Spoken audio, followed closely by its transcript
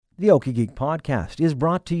The Okie Geek podcast is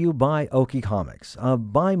brought to you by Okie Comics, a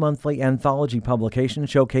bi-monthly anthology publication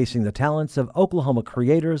showcasing the talents of Oklahoma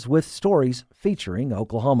creators with stories featuring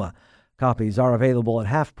Oklahoma. Copies are available at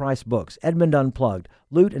Half Price Books, Edmond Unplugged,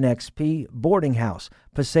 Loot and XP, Boarding House,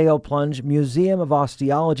 Paseo Plunge, Museum of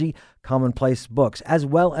Osteology, Commonplace Books, as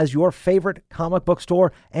well as your favorite comic book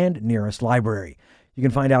store and nearest library. You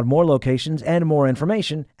can find out more locations and more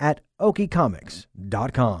information at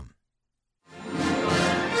okiecomics.com.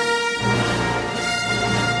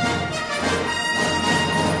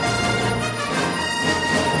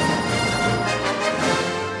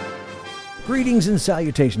 Greetings and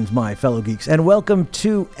salutations, my fellow geeks, and welcome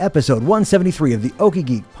to episode 173 of the Okie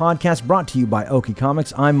Geek podcast, brought to you by Okie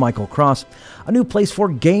Comics. I'm Michael Cross. A new place for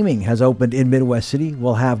gaming has opened in Midwest City.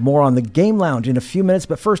 We'll have more on the Game Lounge in a few minutes,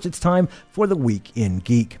 but first it's time for the Week in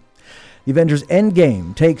Geek. The Avengers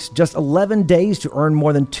Endgame takes just 11 days to earn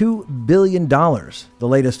more than $2 billion. The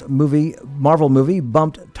latest Marvel movie,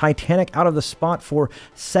 bumped Titanic out of the spot for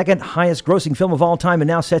second highest grossing film of all time and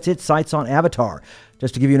now sets its sights on Avatar.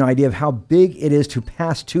 Just to give you an idea of how big it is to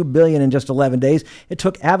pass $2 billion in just 11 days, it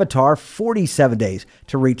took Avatar 47 days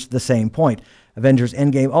to reach the same point. Avengers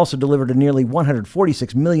Endgame also delivered a nearly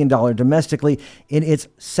 $146 million domestically in its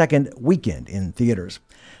second weekend in theaters.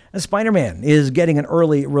 And Spider-Man is getting an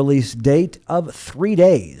early release date of 3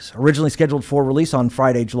 days. Originally scheduled for release on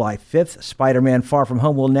Friday, July 5th, Spider-Man Far From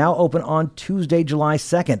Home will now open on Tuesday, July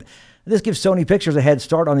 2nd. This gives Sony Pictures a head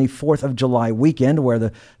start on the 4th of July weekend, where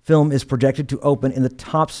the film is projected to open in the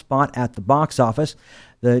top spot at the box office.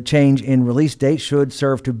 The change in release date should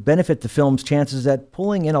serve to benefit the film's chances at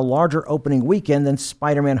pulling in a larger opening weekend than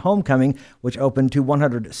Spider-Man Homecoming, which opened to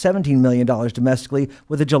 $117 million domestically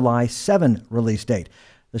with a July 7 release date.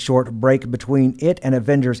 The short break between it and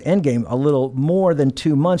Avengers Endgame, a little more than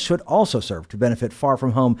 2 months, should also serve to benefit Far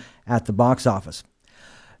From Home at the box office.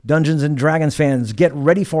 Dungeons & Dragons fans, get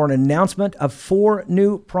ready for an announcement of 4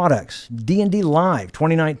 new products. D&D Live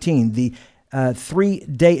 2019, the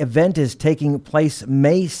 3-day event is taking place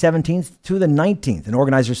May 17th to the 19th, and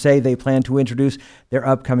organizers say they plan to introduce their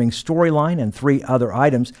upcoming storyline and 3 other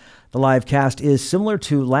items. The live cast is similar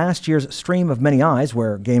to last year's Stream of Many Eyes,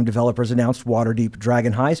 where game developers announced Waterdeep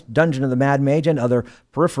Dragon Heist, Dungeon of the Mad Mage, and other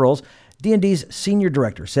peripherals. D&D's senior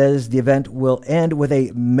director says the event will end with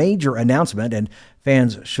a major announcement, and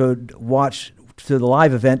fans should watch to the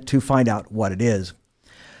live event to find out what it is.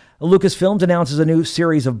 Lucasfilms announces a new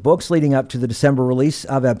series of books leading up to the December release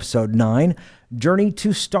of Episode 9. Journey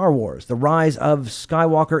to Star Wars, The Rise of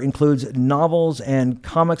Skywalker includes novels and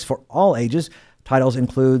comics for all ages. Titles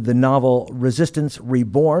include the novel Resistance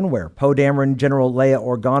Reborn, where Poe Dameron, General Leia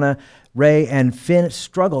Organa, Rey, and Finn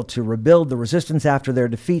struggle to rebuild the Resistance after their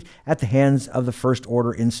defeat at the hands of the First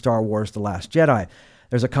Order in Star Wars The Last Jedi.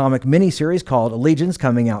 There's a comic miniseries called Allegiance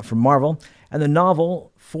coming out from Marvel, and the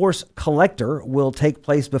novel Force Collector will take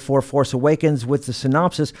place before Force Awakens, with the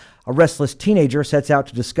synopsis: a restless teenager sets out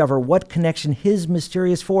to discover what connection his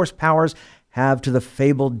mysterious Force powers have to the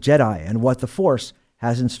fabled Jedi and what the Force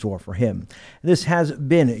has in store for him. This has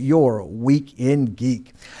been your Week in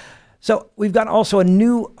Geek. So we've got also a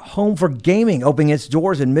new home for gaming opening its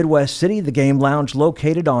doors in Midwest City. The Game Lounge,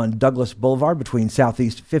 located on Douglas Boulevard between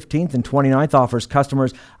Southeast 15th and 29th, offers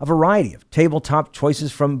customers a variety of tabletop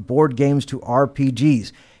choices from board games to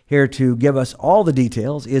RPGs. Here to give us all the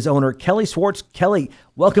details is owner Kelly Swartz. Kelly,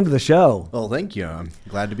 welcome to the show. Well, thank you. I'm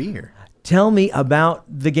glad to be here. Tell me about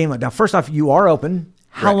the Game Lounge. Now, first off, you are open.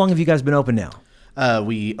 How Correct. long have you guys been open now?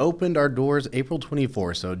 We opened our doors April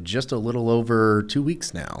 24, so just a little over 2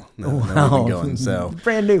 weeks now. Wow. We've been going, so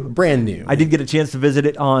Brand new. brand new. I did get a chance to visit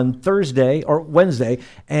it on Thursday or Wednesday,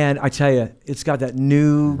 and I tell you, it's got that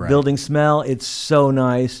new building smell. It's so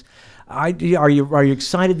nice. Are you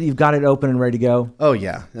excited that you've got it open and ready to go? Oh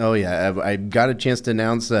yeah. I got a chance to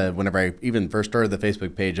announce whenever I even first started the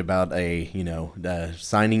Facebook page about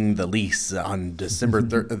signing the lease on December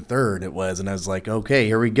 3rd it was, and I was like, okay,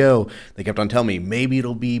 here we go. They kept on telling me maybe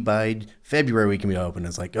it'll be by February we can be open.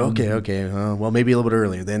 It's like, okay, well, maybe a little bit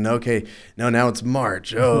earlier. Then, okay, no, now it's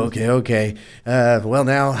March. Oh, okay. Well,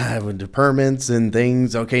 now with the permits and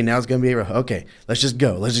things, okay, now it's going to be, okay, let's just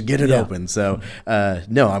go. Let's just get it open. So,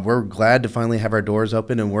 no, we're glad to finally have our doors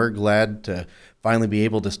open, and we're glad to finally be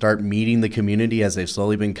able to start meeting the community as they've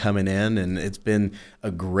slowly been coming in. And it's been a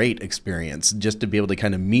great experience just to be able to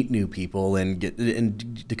kind of meet new people and get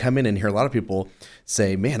and to come in and hear a lot of people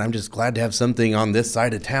say, man, I'm just glad to have something on this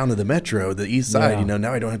side of town of the metro, the east side. Yeah.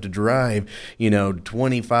 Now I don't have to drive,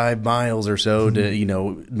 25 miles or so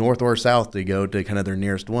to, north or south to go to kind of their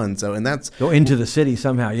nearest one. So, and that's Go into the city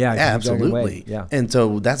somehow. Yeah. absolutely. Yeah. And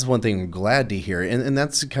so that's one thing I'm glad to hear. And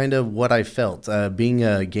that's kind of what I felt. Being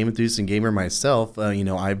a game enthusiast and gamer myself,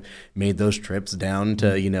 I've made those trips down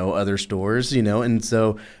to, other stores, and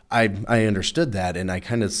so I understood that, and I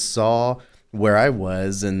kind of saw where I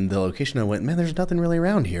was and the location. I went, man, there's nothing really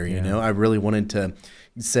around here. I really wanted to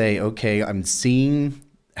say, okay, I'm seeing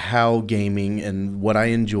how gaming and what I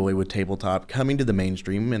enjoy with tabletop coming to the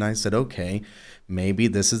mainstream. And I said, okay, maybe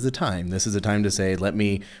this is the time. This is the time to say, let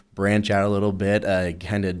me branch out a little bit,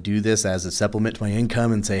 kind of do this as a supplement to my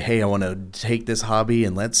income and say, hey, I want to take this hobby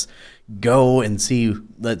and let's go and see,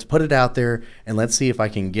 let's put it out there and let's see if I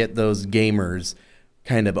can get those gamers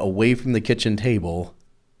kind of away from the kitchen table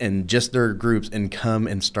and just their groups and come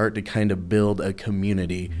and start to kind of build a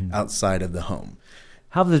community outside of the home.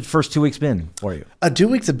 How have the first 2 weeks been for you? 2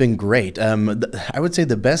 weeks have been great. I would say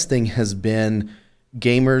the best thing has been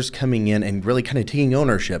gamers coming in and really kind of taking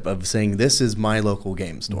ownership of saying, this is my local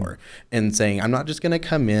game store, and saying, I'm not just going to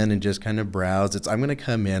come in and just kind of browse. I'm going to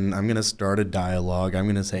come in, I'm going to start a dialogue. I'm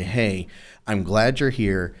going to say, hey, I'm glad you're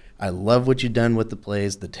here. I love what you've done with the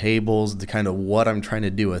plays, the tables, the kind of what I'm trying to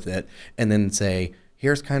do with it. And then say,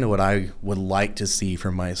 here's kind of what I would like to see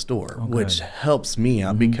from my store, which helps me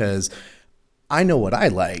out because I know what I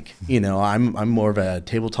like. I'm more of a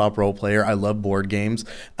tabletop role player. I love board games.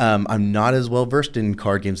 I'm not as well versed in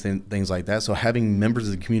card games, things like that. So having members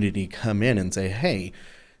of the community come in and say, hey,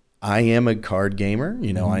 I am a card gamer.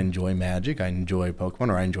 I enjoy Magic, I enjoy Pokemon,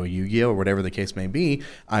 or I enjoy Yu-Gi-Oh, or whatever the case may be.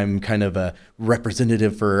 I'm kind of a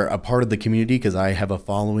representative for a part of the community because I have a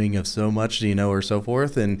following of so much, or so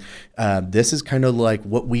forth. And this is kind of like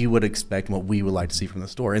what we would expect and what we would like to see from the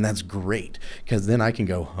store. And that's great because then I can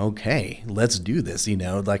go, okay, let's do this.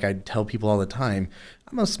 Like I tell people all the time,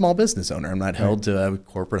 I'm a small business owner. I'm not held to a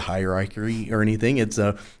corporate hierarchy or anything. It's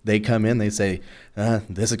they come in, they say,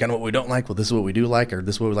 this is kind of what we don't like. Well, this is what we do like, or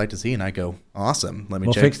this is what we'd like to see. And I go, awesome. Let me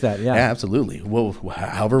We'll check. fix that. Yeah, absolutely. Well,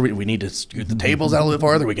 however, we need to scoot the tables out a little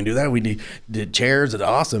farther. We can do that. We need the chairs. It's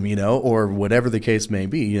awesome, or whatever the case may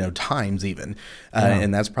be, times even.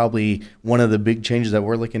 And that's probably one of the big changes that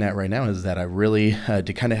we're looking at right now is that I really,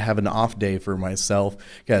 to kind of have an off day for myself,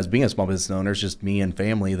 because being a small business owner, it's just me and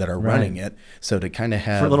family that are running it. So to kind of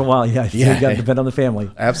have for a little while, you got to depend on the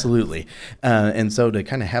family. Absolutely. And so to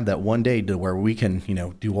kind of have that one day to where we can,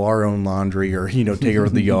 do our own laundry or, take care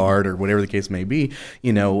of the yard or whatever the case may be,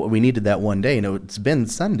 we needed that one day. It's been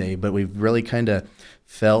Sunday, but we've really kind of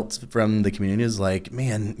felt from the community is like,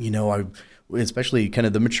 man, especially kind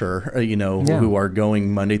of the mature, who are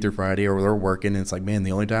going Monday through Friday or they're working. And it's like, man,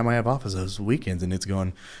 the only time I have off is those weekends. And it's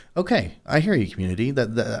going, okay, I hear you, community.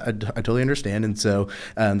 I totally understand. And so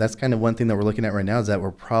that's kind of one thing that we're looking at right now is that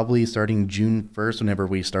we're probably starting June 1st, whenever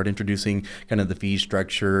we start introducing kind of the fee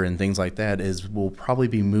structure and things like that, is we'll probably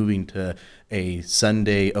be moving to a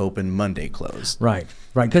Sunday open, Monday closed. Right.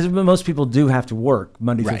 Because most people do have to work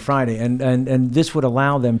Monday through Friday, and this would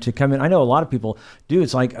allow them to come in. I know a lot of people do.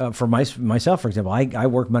 It's like for myself, for example, I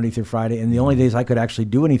work Monday through Friday, and the only days I could actually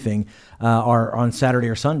do anything are on Saturday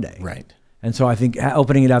or Sunday. Right. And so I think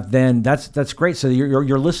opening it up then, that's great. So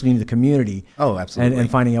you're listening to the community. Oh, absolutely.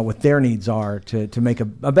 And finding out what their needs are to make a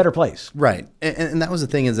better place. Right. And that was the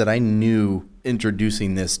thing is that I knew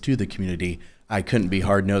introducing this to the community, I couldn't be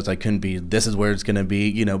hard-nosed. I couldn't be, this is where it's going to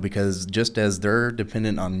be, because just as they're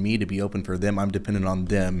dependent on me to be open for them, I'm dependent on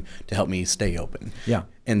them to help me stay open. Yeah.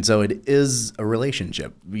 And so it is a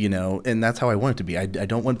relationship, and that's how I want it to be. I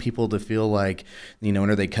don't want people to feel like,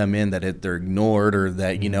 whenever they come in that they're ignored or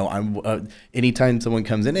that, I'm anytime someone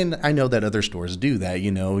comes in, and I know that other stores do that,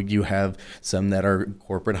 you have some that are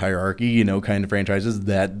corporate hierarchy, kind of franchises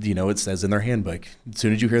that, it says in their handbook, as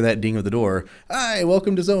soon as you hear that ding of the door, hi,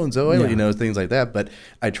 welcome to so-and-so, things like that. But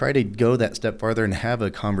I try to go that step farther and have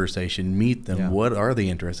a conversation, meet them. Yeah. What are they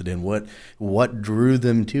interested in? What drew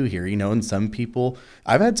them to here? And some people,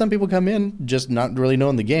 I've had some people come in just not really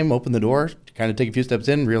knowing the game, open the door, kind of take a few steps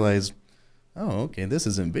in, realize, oh, okay, this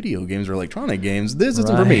isn't video games or electronic games. This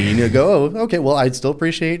isn't for me. And you go, oh, okay, well, I'd still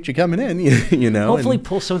appreciate you coming in, Hopefully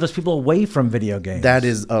pull some of those people away from video games. That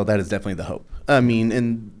is definitely the hope. I mean,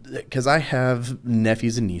 and because I have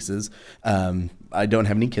nephews and nieces, I don't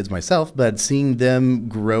have any kids myself, but seeing them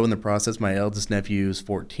grow in the process, my eldest nephew is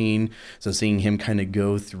 14, so seeing him kind of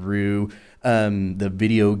go through the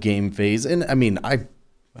video game phase, and I mean, I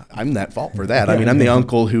I'm that fault for that. I mean, I'm the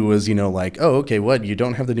uncle who was, like, oh, okay, what? You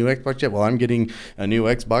don't have the new Xbox yet? Well, I'm getting a new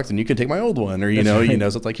Xbox, and you can take my old one, or so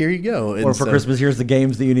it's like, here you go. And or for Christmas, here's the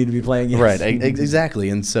games that you need to be playing. Yes. Right, exactly.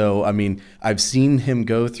 And so, I mean, I've seen him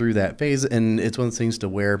go through that phase, and it's one of those things to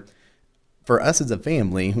where, for us as a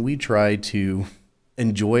family, we try to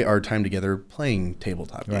enjoy our time together playing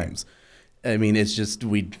tabletop games. I mean, it's just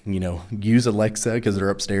we, use Alexa because they're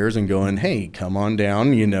upstairs and going, hey, come on down,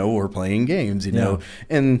 we're playing games, know.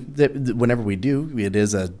 And whenever we do, it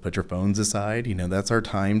is put your phones aside, that's our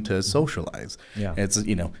time to socialize. Yeah. It's,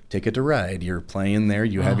 Ticket to Ride. You're playing there.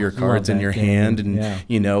 You have your cards in your hand. And,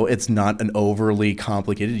 it's not an overly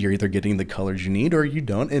complicated. You're either getting the colors you need or you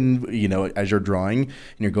don't. And, as you're drawing and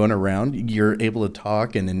you're going around, you're able to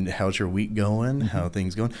talk and how's your week going, how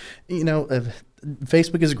things going.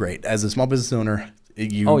 Facebook is great. As a small business owner,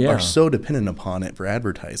 you are so dependent upon it for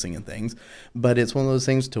advertising and things. But it's one of those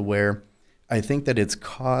things to where I think that it's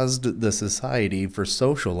caused the society for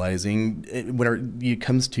socializing. When it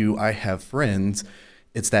comes to I have friends,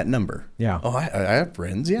 it's that number. Yeah. Oh, I have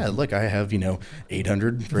friends. Yeah, look, I have,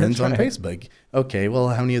 800 friends on Facebook. Okay, well,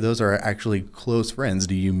 how many of those are actually close friends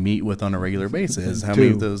do you meet with on a regular basis? How many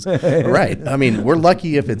of those? Right. I mean, we're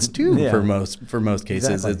lucky if it's two for most cases.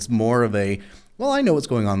 Exactly. It's more of a, well, I know what's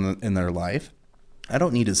going on in their life. I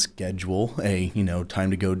don't need to schedule a, time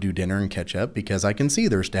to go do dinner and catch up because I can see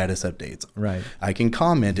their status updates. Right. I can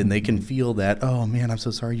comment and they can feel that, oh man, I'm so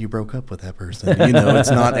sorry you broke up with that person. It's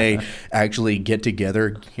not a actually get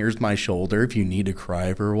together. Here's my shoulder. If you need to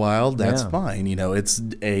cry for a while, that's fine.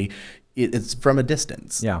 It's from a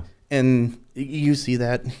distance. Yeah. And you see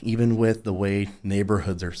that even with the way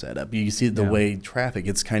neighborhoods are set up. You see the way traffic,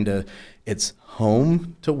 it's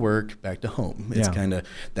home to work, back to home. It's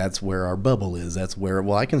that's where our bubble is. That's where,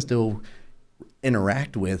 I can still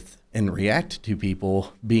interact with and react to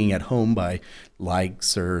people being at home by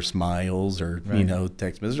likes or smiles or,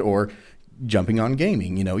 text messages or jumping on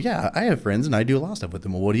gaming. I have friends and I do a lot of stuff with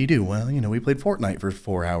them. Well, what do you do? Well, we played Fortnite for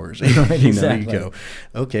 4 hours. Exactly. You go,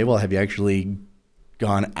 okay, well, have you actually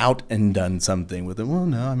gone out and done something with him? Well,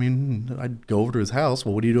 no, I mean, I'd go over to his house.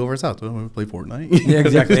 Well, what do you do over his house? Well, we play Fortnite. Yeah,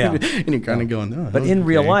 exactly. Yeah. And you're kind of going, no. But in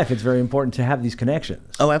real life, it's very important to have these connections.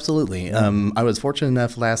 Oh, absolutely. I was fortunate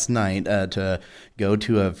enough last night to go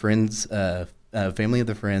to a friend's family of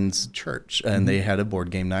the friend's church, and they had a board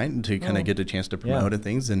game night to kind of get a chance to promote and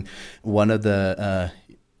things. And one of the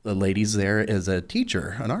ladies there is a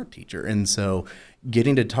teacher, an art teacher, and so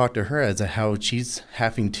getting to talk to her as to how she's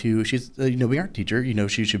having to, she's being an art teacher,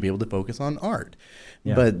 she should be able to focus on art.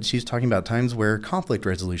 Yeah. But she's talking about times where conflict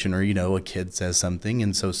resolution or, a kid says something.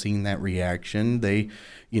 And so seeing that reaction, they,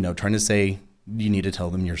 trying to say, you need to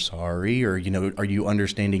tell them you're sorry, or, are you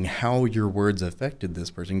understanding how your words affected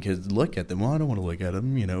this person? Because look at them. Well, I don't want to look at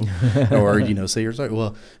them, or, say you're sorry.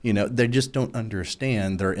 Well, they just don't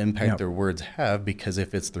understand their impact their words have, because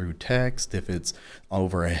if it's through text, if it's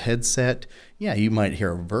over a headset, you might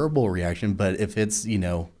hear a verbal reaction, but if it's,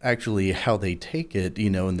 actually how they take it,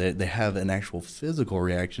 and they have an actual physical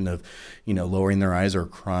reaction of, lowering their eyes or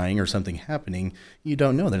crying or something happening, you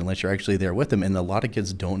don't know that unless you're actually there with them. And a lot of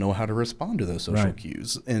kids don't know how to respond to those social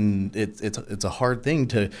cues. And it's a hard thing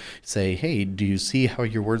to say, hey, do you see how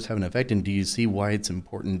your words have an effect? And do you see why it's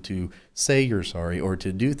important to say you're sorry or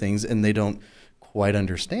to do things? And they don't quite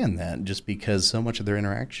understand that, just because so much of their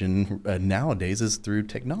interaction nowadays is through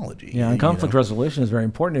technology. Yeah, and conflict resolution is very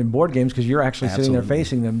important in board games because you're actually sitting there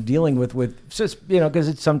facing them, dealing with just,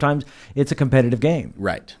 because sometimes it's a competitive game.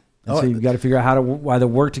 Right. And so you've got to figure out how to either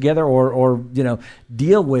work together or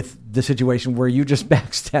deal with the situation where you just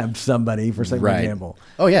backstabbed somebody, for example.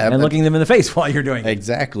 Oh, yeah. And looking them in the face while you're doing it.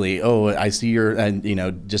 Exactly. Oh, I see your, and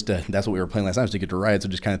that's what we were playing last night, was to get to Riot. So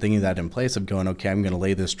just kind of thinking that in place of going, okay, I'm going to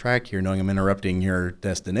lay this track here, knowing I'm interrupting your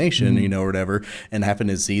destination, or whatever, and happen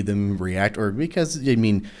to see them react, or because,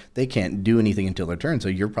 they can't do anything until their turn. So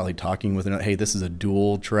you're probably talking with, hey, this is a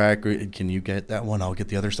dual track. Can you get that one? I'll get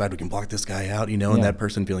the other side. We can block this guy out, and that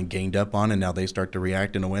person feeling ganged up on, and now they start to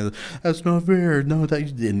react in a way that's not fair. No,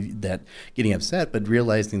 that getting upset, but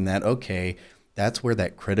realizing that, okay, that's where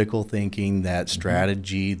that critical thinking, that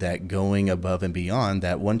strategy, that going above and beyond,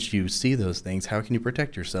 that once you see those things, how can you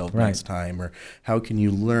protect yourself next time, or how can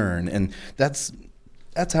you learn? And that's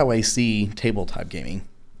how I see tabletop gaming,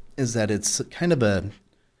 is that it's kind of a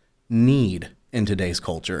need in today's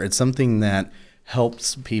culture. It's something that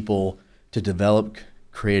helps people to develop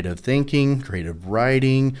creative thinking, creative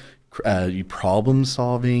writing, problem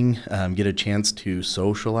solving, get a chance to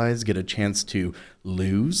socialize, get a chance to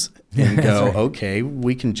lose and go, right. okay,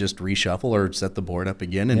 we can just reshuffle or set the board up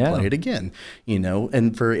again and play it again,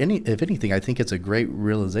 and if anything, I think it's a great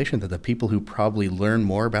realization that the people who probably learn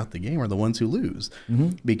more about the game are the ones who lose,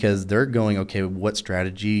 because they're going, okay, what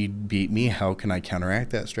strategy beat me? How can I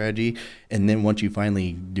counteract that strategy? And then once you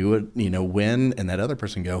finally do it, win, and that other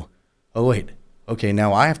person go, oh, wait, okay,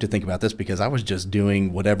 now I have to think about this because I was just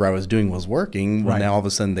doing whatever I was doing was working. Well, now all of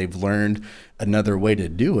a sudden they've learned another way to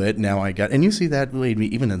do it. Now and you see that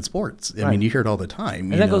even in sports. I mean, you hear it all the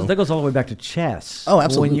time. And that goes all the way back to chess. Oh,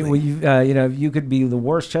 absolutely. When you could be the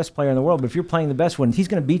worst chess player in the world, but if you're playing the best one, he's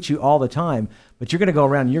going to beat you all the time. But you're going to go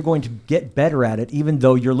around and you're going to get better at it, even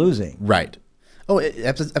though you're losing. Right. Oh,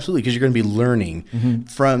 absolutely, because you're going to be learning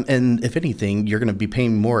from, and if anything, you're going to be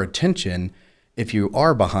paying more attention if you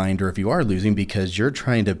are behind or if you are losing, because you're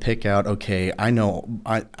trying to pick out, okay, I know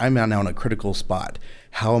I'm now in a critical spot.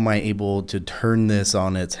 How am I able to turn this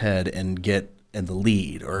on its head and get in the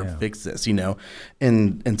lead or fix this,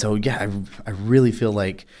 And so, I really feel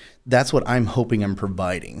like that's what I'm hoping I'm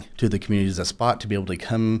providing to the community, is a spot to be able to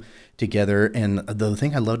come together. And the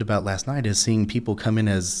thing I loved about last night is seeing people come in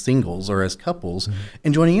as singles or as couples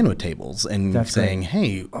and joining in with tables and saying,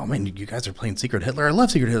 hey, oh man, you guys are playing Secret Hitler. I love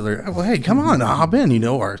Secret Hitler. Well, hey, come on, hop in,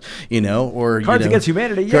 or Cards Against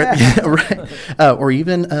Humanity, right. Or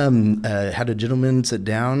even had a gentleman sit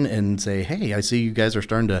down and say, hey, I see you guys are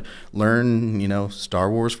starting to learn, Star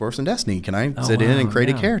Wars, Force and Destiny. Can I sit in and create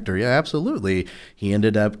a character? Yeah, absolutely. He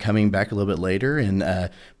ended up coming back a little bit later and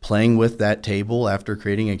playing with that table after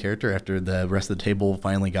creating a character, after the rest of the table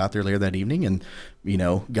finally got there later that evening, and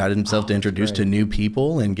got himself to introduce to new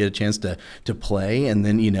people and get a chance to play, and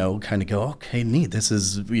then kind of go, okay, neat, this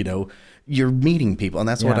is you're meeting people, and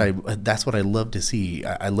that's what I love to see.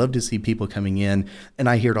 I love to see people coming in, and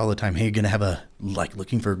I hear it all the time. Hey, you're gonna have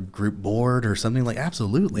looking for a group board or something? Like,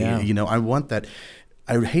 absolutely. I want that.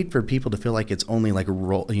 I hate for people to feel like it's only like a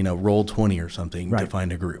roll 20 or something to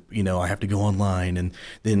find a group. I have to go online, and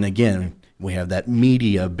then again, we have that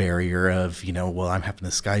media barrier of, well, I'm having to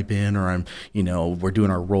Skype in, or I'm, we're doing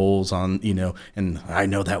our roles on, and I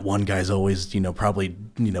know that one guy's always, probably,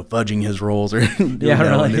 fudging his roles, or, and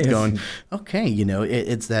it's going, okay,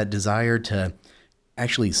 it's that desire to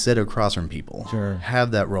actually sit across from people,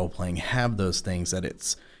 have that role playing, have those things that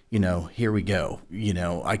it's, here we go.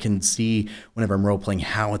 I can see whenever I'm role playing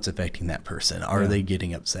how it's affecting that person. Are they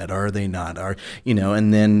getting upset? Are they not?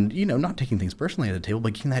 And then, not taking things personally at the table,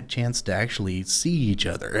 but getting that chance to actually see each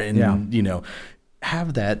other and,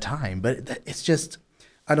 have that time. But it's just,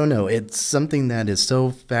 I don't know. It's something that is so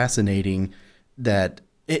fascinating that,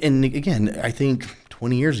 and again, I think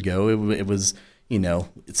 20 years ago, it was,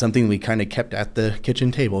 it's something we kind of kept at the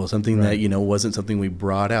kitchen table, something that, wasn't something we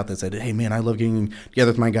brought out that said, hey, man, I love getting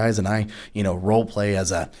together with my guys and I, role play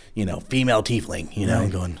as a, female tiefling, I'm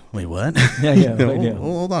going, wait, what?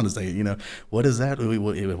 Hold on a second, what is that?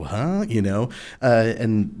 Huh?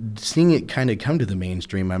 And seeing it kind of come to the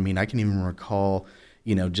mainstream, I mean, I can even recall,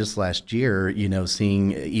 just last year,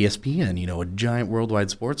 seeing ESPN, a giant worldwide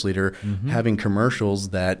sports leader, having commercials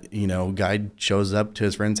that, guy shows up to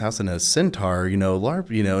his friend's house in a centaur, LARP,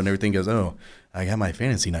 and everything goes, oh, I got my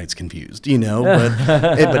fantasy nights confused, but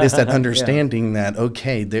it's that understanding that,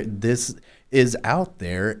 okay, this is out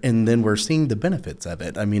there, and then we're seeing the benefits of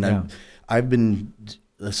it. I mean, I've been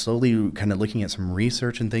slowly kind of looking at some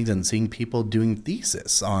research and things and seeing people doing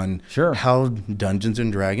thesis on how Dungeons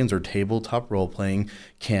and Dragons or tabletop role playing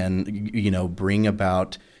can, bring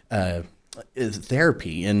about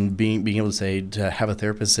therapy, and being able to say, to have a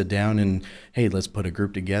therapist sit down and, hey, let's put a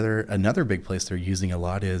group together. Another big place they're using a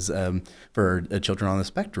lot is for children on the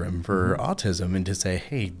spectrum, for autism, and to say,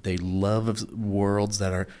 hey, they love worlds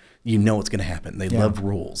that are, what's going to happen. They love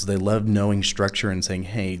rules. They love knowing structure and saying,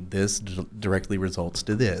 hey, this directly results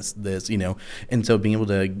to this, and so being able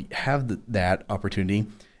to have that opportunity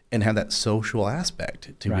and have that social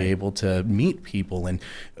aspect to be able to meet people, and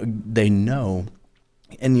they know,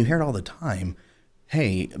 and you hear it all the time,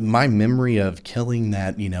 hey, my memory of killing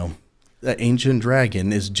that, that ancient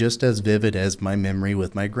dragon is just as vivid as my memory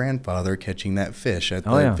with my grandfather catching that fish at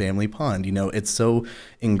the family pond. It's so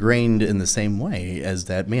ingrained in the same way as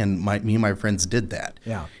that, man, me and my friends did that.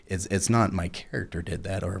 Yeah. It's not my character did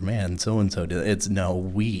that, or man, so-and-so did it. It's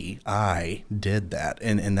no, I did that.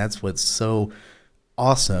 And that's what's so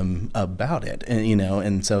awesome about it. And,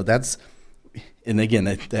 and so that's, and again,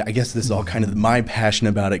 I guess this is all kind of my passion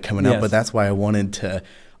about it coming out, but that's why I wanted to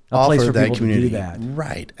offer that community. To do that.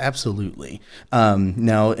 Right, absolutely.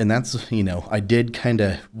 Now, and that's, I did kind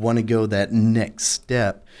of want to go that next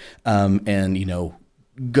step, and,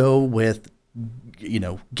 go with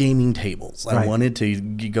gaming tables. I Right. wanted to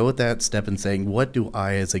go with that step and saying, what do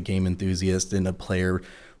I as a game enthusiast and a player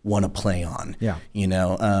want to play on? Yeah.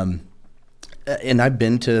 And I've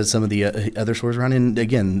been to some of the other stores around, and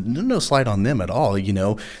again, no slight on them at all.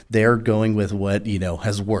 They're going with what,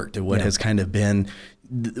 has worked and what has kind of been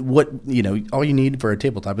what, all you need for a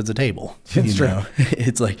tabletop is a table. It's true.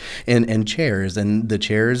 It's like, and chairs, and the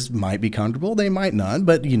chairs might be comfortable. They might not,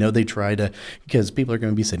 but, they try to, because people are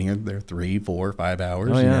going to be sitting there 3, 4, 5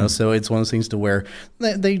 hours, so it's one of those things to where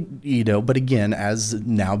they but again, as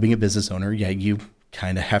now being a business owner, you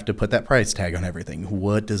kind of have to put that price tag on everything.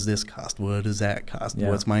 What does this cost? What does that cost? Yeah.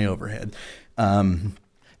 What's my overhead?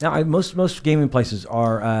 Now, most gaming places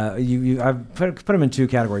are I've put them in two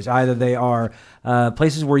categories. Either they are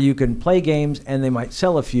places where you can play games and they might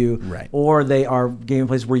sell a few, right, or they are gaming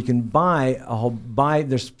places where you can buy.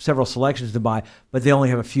 There's several selections to buy, but they only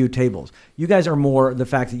have a few tables. You guys are more the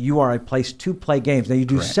fact that you are a place to play games. Now you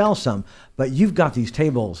do Correct. sell some, but you've got these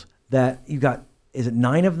tables that you've got. Is it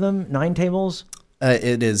 9 of them? 9 tables?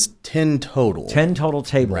 It is 10 total. 10 total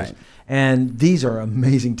tables. Right. And these are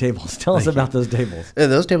amazing tables. Tell us about those tables.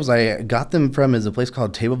 Those tables, I got them from is a place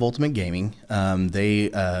called Table of Ultimate Gaming.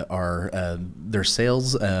 They are their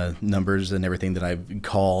sales numbers and everything that I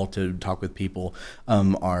call to talk with people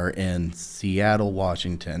are in Seattle,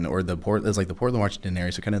 Washington, or it's like the Portland, Washington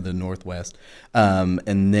area, so kind of the Northwest.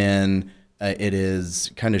 And then it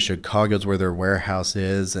is kind of Chicago's where their warehouse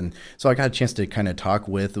is. And so I got a chance to kind of talk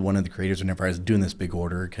with one of the creators whenever I was doing this big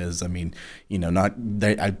order. Because, I would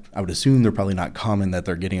assume they're probably not common that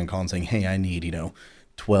they're getting a call and saying, hey, I need,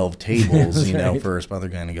 12 tables, Right. for a spot. They're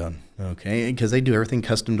kind of going, okay, because they do everything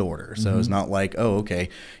custom to order. So it's not like, oh, okay,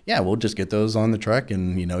 yeah, we'll just get those on the truck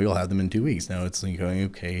and, you'll have them in 2 weeks. No, it's like going,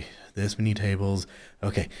 okay, this many tables.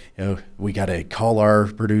 Okay, we got to call our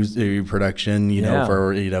production,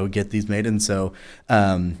 for, get these made. And so,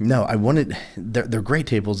 no, they're great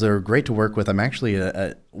tables. They're great to work with. I'm actually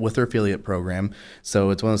with their affiliate program.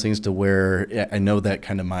 So it's one of those things to where I know that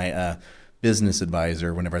kind of my business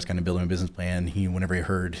advisor, whenever I was kind of building a business plan, whenever he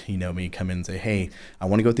heard, me come in and say, hey, I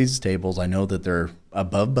want to go with these tables. I know that they're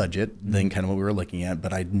above budget than kind of what we were looking at,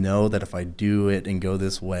 but I know that if I do it and go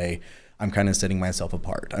this way, I'm kind of setting myself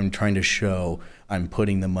apart. I'm trying to show I'm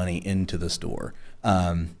putting the money into the store.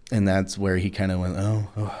 And that's where he kind of went,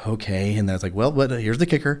 oh, okay. And that's like, well, but here's the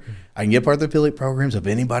kicker. I can get part of the affiliate programs. If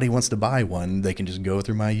anybody wants to buy one, they can just go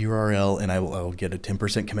through my URL and I will get a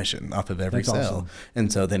 10% commission off of every That's sale. awesome.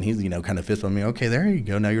 And so then he's, kind of fist on me. Okay, there you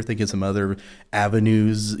go. Now you're thinking some other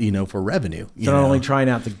avenues, for revenue. So not only trying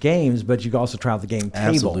out the games, but you can also try out the game table.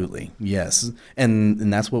 Absolutely, yes.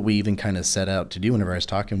 And that's what we even kind of set out to do whenever I was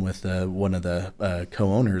talking with one of the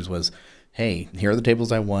co-owners was, hey, here are the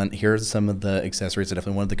tables I want. Here's some of the accessories. I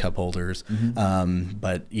definitely wanted the cup holders.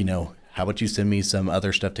 But, how about you send me some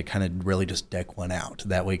other stuff to kind of really just deck one out?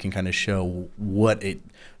 That way you can kind of show what it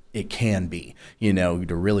can be,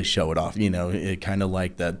 to really show it off. It kind of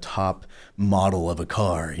like the top model of a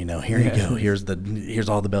car, here you go. Here's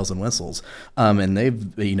all the bells and whistles. And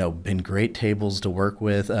they've, been great tables to work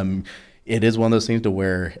with. It is one of those things to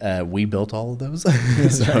where we built all of those.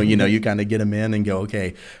 So, you kind of get them in and go,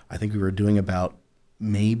 okay, I think we were doing about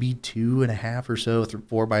maybe 2.5 or so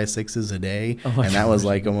 4x6s a day. And that was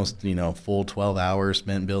like almost, full 12 hours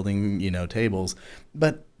spent building, tables.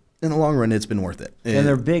 But in the long run, it's been worth it. And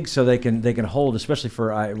they're big, so they can hold, especially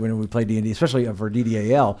for when we play D&D, especially for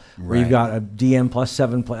DDAL, where you've got a DM plus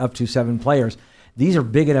up to 7 players. These are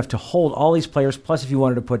big enough to hold all these players. Plus, if you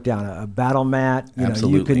wanted to put down a battle mat,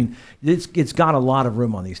 Absolutely. you can. It's got a lot of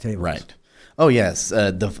room on these tables. Right. Oh, yes.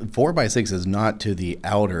 The 4x6 is not to the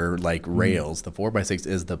outer rails. The 4x6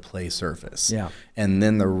 is the play surface. Yeah. And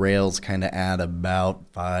then the rails kind of add about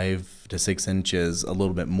 5 to 6 inches, a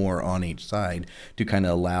little bit more on each side to kind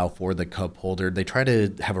of allow for the cup holder. They try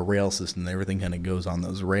to have a rail system. Everything kind of goes on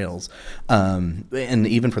those rails. And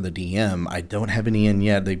even for the DM, I don't have any in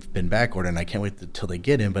yet. They've been backordered, and I can't wait until they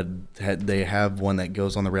get in, but they have one that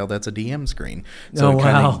goes on the rail that's a DM screen. So it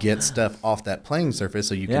kind of gets stuff off that playing surface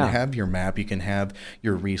so you can have your map, you can have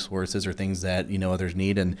your resources or things that, others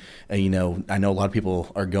need. And, I know a lot of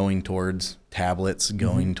people are going towards tablets,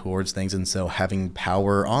 going towards things, and so having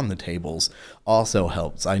power on the tables also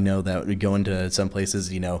helps. I know that we go into some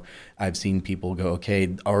places, I've seen people go,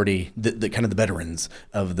 okay, already the kind of the veterans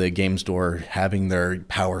of the game store having their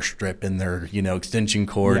power strip and their, extension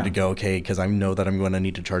cord to go, okay, because I know that I'm going to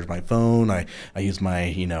need to charge my phone. I use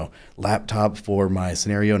my, laptop for my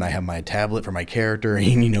scenario, and I have my tablet for my character,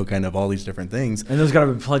 and, kind of all these different things. And those got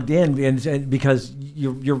to be plugged in and because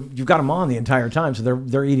you've got them on the entire time, so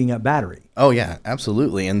they're eating up battery. Oh yeah,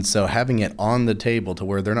 absolutely. And so having it on the table to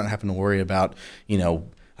where they're not having to worry about,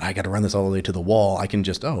 I got to run this all the way to the wall. I can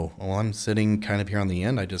just, I'm sitting kind of here on the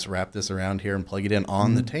end. I just wrap this around here and plug it in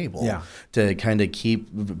on the table to kind of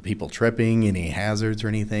keep people tripping, any hazards or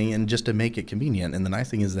anything, and just to make it convenient. And the nice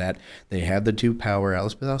thing is that they have the 2 power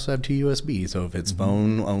outlets, but they also have 2 USB. So if it's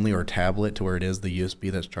phone only or tablet to where it is the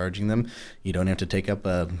USB that's charging them, you don't have to take up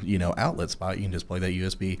a, outlet spot. You can just plug that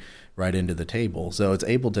USB right into the table. So it's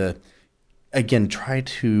able to, again, try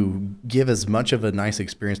to give as much of a nice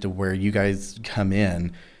experience to where you guys come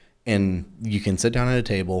in and you can sit down at a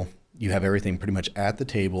table, you have everything pretty much at the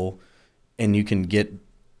table, and you can get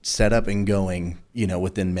set up and going,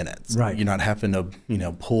 within minutes. Right. You're not having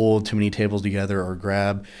to, pull too many tables together or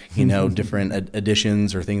grab, different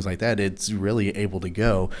additions or things like that. It's really able to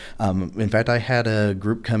go. In fact, I had a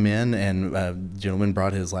group come in and a gentleman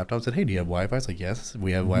brought his laptop and said, "Hey, do you have Wi-Fi?" I was like, "Yes,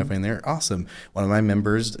 we have Wi-Fi in there." Awesome. One of my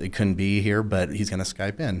members couldn't be here, but he's going to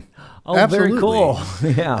Skype in. Oh, absolutely. Very cool.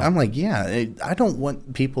 Yeah. I'm like, I don't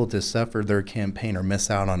want people to suffer their campaign or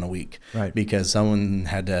miss out on a week because someone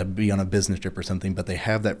had to be on a business trip or something, but they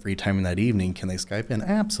have that free time in that evening. Can they Skype in?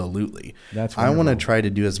 Absolutely. That's I want to try to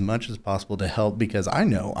do as much as possible to help, because I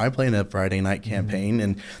know I play in a Friday night campaign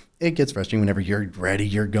and it gets frustrating whenever you're ready,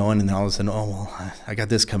 you're going, and then all of a sudden, I got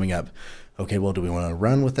this coming up. Okay, well, do we want to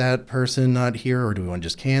run with that person not here, or do we want to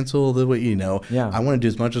just cancel the way, I want to do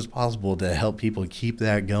as much as possible to help people keep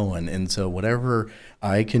that going. And so whatever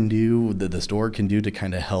I can do, the store can do to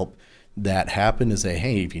kind of help that happen, is say,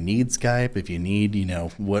 hey, if you need Skype, if you need,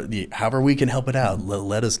 however we can help it out,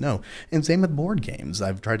 let us know. And same with board games.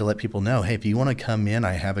 I've tried to let people know, hey, if you want to come in,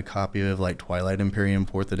 I have a copy of like Twilight Imperium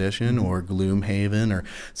 4th edition or Gloomhaven or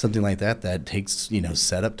something like that takes,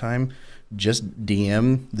 setup time. Just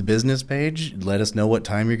DM the business page. Let us know what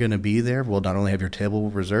time you're going to be there. We'll not only have your table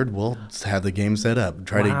reserved, we'll have the game set up.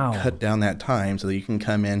 Try to cut down that time so that you can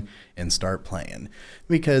come in and start playing.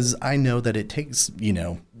 Because I know that it takes,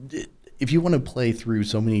 if you want to play through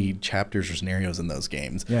so many chapters or scenarios in those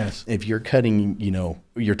games, if you're cutting,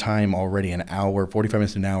 your time already an hour, 45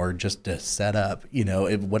 minutes an hour just to set up,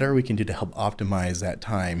 if whatever we can do to help optimize that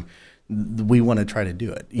time, we want to try to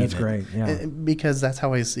do it. That's great, yeah. Because that's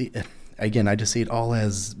how I see it. Again, I just see it all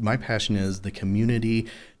as my passion is the community,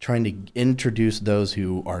 trying to introduce those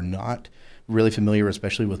who are not really familiar,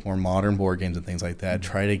 especially with more modern board games and things like that,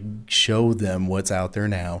 try to show them what's out there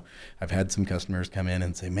now. I've had some customers come in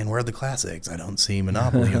and say, "Man, where are the classics? I don't see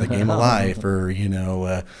Monopoly or the Game of Life, or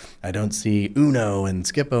I don't see Uno and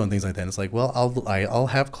Skippo and things like that." And it's like, well, I'll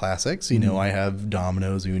have classics. I have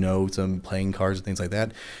dominoes, Uno, some playing cards and things like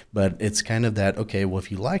that. But it's kind of that, okay, well,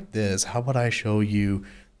 if you like this, how about I show you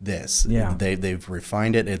this? They've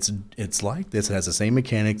refined it. It's like this. It has the same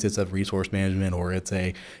mechanics. It's a resource management, or it's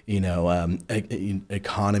a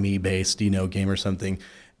economy based game or something.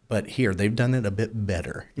 But here they've done it a bit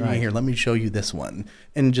better. Here, let me show you this one,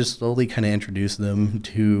 and just slowly kind of introduce them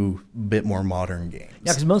to a bit more modern games.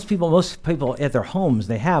 Yeah, because most people at their homes,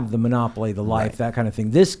 they have the Monopoly, the Life, that kind of thing.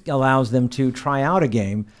 This allows them to try out a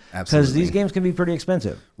game. Because these games can be pretty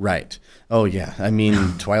expensive. Right. Oh, yeah. I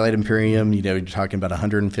mean, Twilight Imperium, you're talking about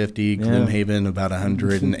 150, Gloomhaven about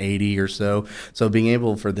 180 or so. So being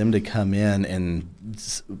able for them to come in and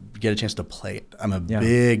get a chance to play it. I'm a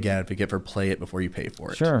big advocate for play it before you pay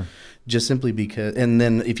for it. Sure. Just simply because, and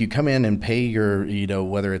then if you come in and pay your,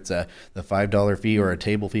 whether it's the $5 fee or a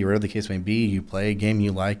table fee, whatever the case may be, you play a game,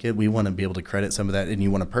 you like it, we want to be able to credit some of that, and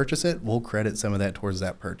you want to purchase it, we'll credit some of that towards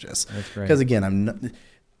that purchase. That's great. Because again,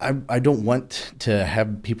 I don't want to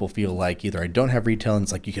have people feel like either I don't have retail and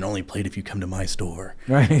it's like you can only play it if you come to my store.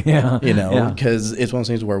 Right, yeah. Because it's one of those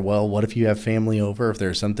things where, well, what if you have family over? If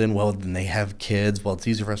there's something, well, then they have kids. Well, it's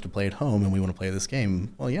easier for us to play at home and we want to play this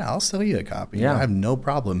game. Well, yeah, I'll sell you a copy. Yeah. I have no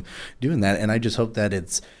problem doing that. And I just hope that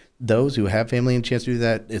it's those who have family and a chance to do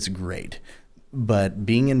that, it's great. But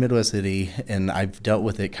being in Midwest City, and I've dealt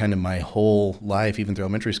with it kind of my whole life, even through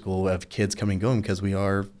elementary school, of kids coming and going because we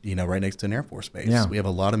are, right next to an Air Force base. Yeah. We have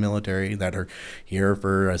a lot of military that are here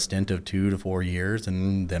for a stint of 2 to 4 years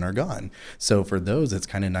and then are gone. So for those, it's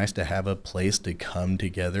kind of nice to have a place to come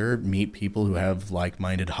together, meet people who have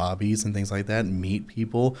like-minded hobbies and things like that, meet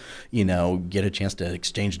people, get a chance to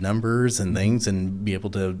exchange numbers and things and be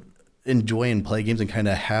able to enjoy and play games and kind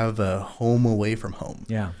of have a home away from home.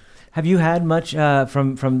 Yeah. Have you had much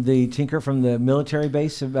from the Tinker, from the military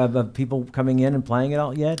base of people coming in and playing it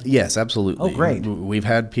all yet? Yes, absolutely. Oh, great. We've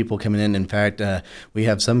had people coming in. In fact, we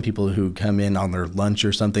have some people who come in on their lunch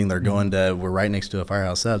or something. They're going to, we're right next to a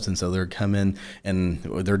Firehouse Subs, and so they're coming and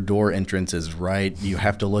their door entrance is right. You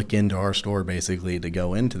have to look into our store basically to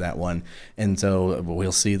go into that one. And so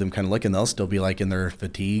we'll see them kind of look, and they'll still be like in their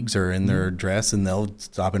fatigues or in their dress, and they'll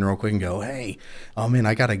stop in real quick and go, hey, oh man,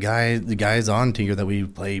 I got the guys on Tinker that we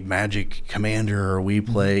play Magic Commander, or we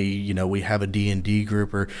play, we have a D&D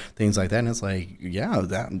group or things like that. And it's like, yeah,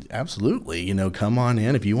 that absolutely, come on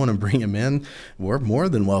in. If you want to bring them in, we're more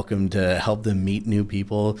than welcome to help them meet new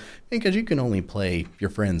people, because you can only play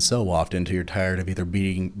your friends so often until you're tired of either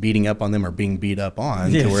beating up on them or being beat up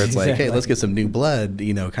on, to where it's like, hey, let's get some new blood,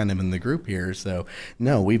 kind of in the group here. So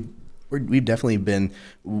no, we've definitely been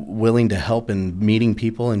willing to help in meeting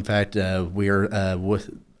people. In fact, we're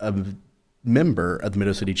with a member of the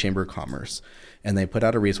Mid-O City Chamber of Commerce, and they put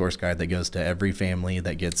out a resource guide that goes to every family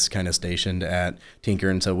that gets kind of stationed at Tinker.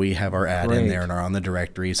 And so we have our ad in there and are on the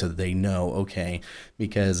directory so that they know, okay,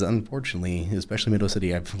 because unfortunately, especially Mid-O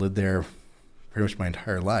City, I've lived there pretty much my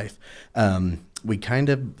entire life. We kind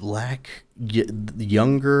of lack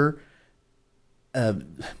younger,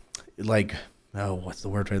 what's the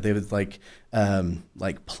word right there? It's like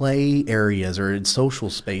play areas or social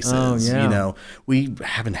spaces. Oh, yeah. We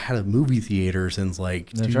haven't had a movie theater since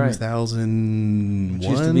That's 2001. It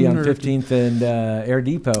used to be on 15th and Air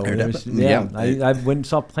Depot. Yeah. I went and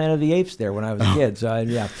saw Planet of the Apes there when I was a kid.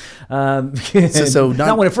 So So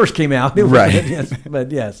not when it first came out, right? Yes,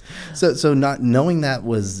 but yes. So not knowing that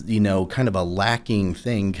was kind of a lacking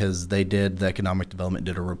thing, because the economic development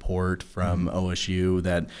did a report from OSU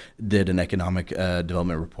that did an economic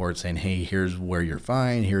development report saying, hey, here's where you're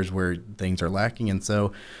fine, here's where things are lacking. And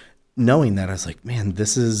so knowing that, I was like, man,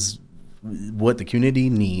 this is what the community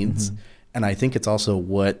needs. And I think it's also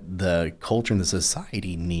what the culture and the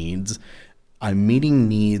society needs. I'm meeting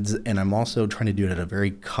needs, and I'm also trying to do it at a very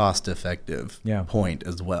cost-effective point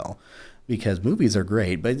as well. Because movies are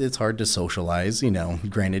great, but it's hard to socialize.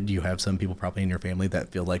 Granted, you have some people probably in your family that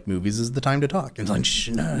feel like movies is the time to talk. It's like,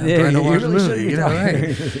 I'm trying to watch a movie.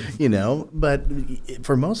 Right? But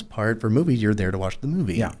for most part, for movies, you're there to watch the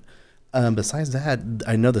movie. Yeah. Besides that,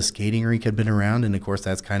 I know the skating rink had been around, and of course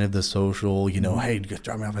that's kind of the social, hey,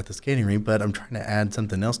 drop me off at the skating rink, but I'm trying to add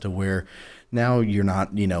something else to where now you're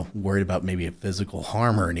not, worried about maybe a physical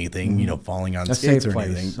harm or anything, falling on skates or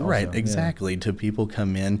anything. Also, right, exactly. To people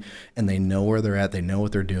come in and they know where they're at, they know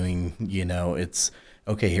what they're doing, it's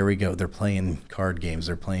okay, here we go. They're playing card games.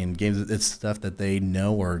 They're playing games. It's stuff that they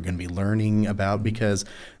know or are going to be learning about, because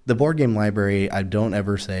the board game library, I don't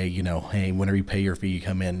ever say, hey, whenever you pay your fee, you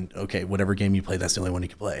come in, okay, whatever game you play, that's the only one you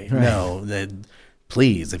can play. Right. No,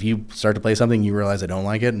 please, if you start to play something, you realize I don't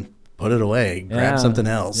like it, put it away, grab something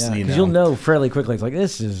else. Because you'll know fairly quickly, it's like,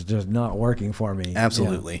 this is just not working for me.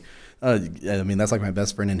 Absolutely. Yeah. That's like my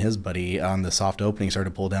best friend and his buddy on the soft opening started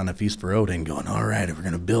to pull down a Feast for Odin, going, all right, we're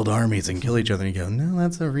going to build armies and kill each other. And you go, no,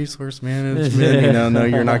 that's a resource management. No,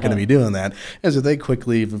 you're not going to be doing that. And so they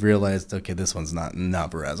quickly realized, okay, this one's not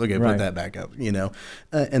for us. Okay, put that back up,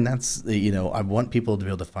 and that's, I want people to be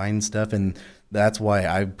able to find stuff. And that's why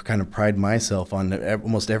I kind of pride myself on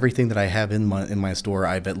almost everything that I have in my store.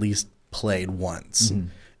 I've at least played once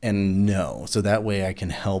and know. So that way I can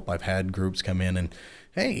help. I've had groups come in and,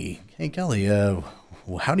 hey Kelly,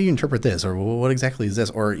 how do you interpret this, or what exactly is this?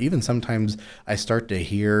 Or even sometimes I start to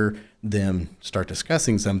hear them start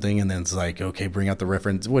discussing something, and then it's like, okay, bring out the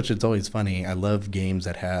reference, which is always funny. I love games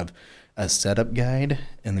that have a setup guide,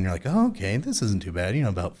 and then you're like, oh, okay, this isn't too bad,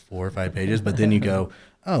 about 4 or 5 pages, but then you go,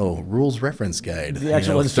 oh, rules reference guide, the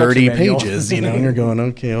actual 30 pages, and you're going,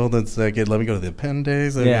 okay, hold on a second, let me go to the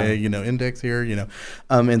appendix, okay, index here,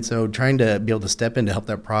 and so trying to be able to step in to help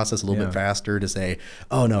that process a little bit faster, to say,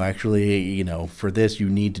 oh, no, actually, for this, you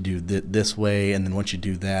need to do this way, and then once you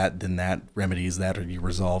do that, then that remedies that, or you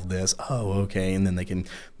resolve this, oh, okay, and then they can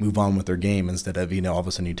move on with their game instead of, all of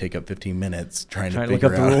a sudden you take up 15 minutes trying to figure look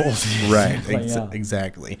up out the rules. Right,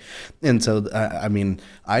 exactly. And so,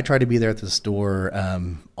 I try to be there at the store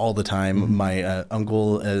all the time. My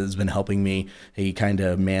uncle has been helping me. He kind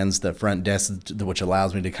of mans the front desk, which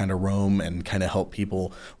allows me to kind of roam and kind of help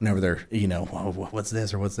people whenever they're, oh, what's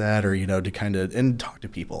this or what's that, or, to kind of, and talk to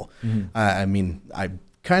people. I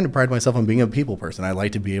kind of pride myself on being a people person. I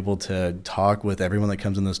like to be able to talk with everyone that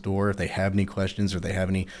comes in the store if they have any questions or they have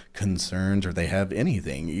any concerns or they have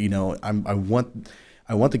anything.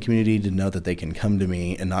 I want the community to know that they can come to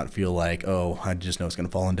me and not feel like, oh, I just know it's going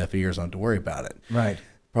to fall on deaf ears. I don't have to worry about it. Right.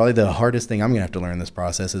 probably the hardest thing I'm going to have to learn in this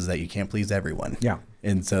process is that you can't please everyone. Yeah.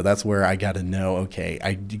 And so that's where I got to know, okay,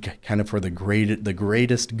 I kind of for the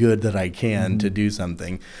greatest good that I can to do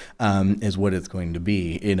something is what it's going to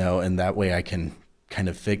be, and that way I can kind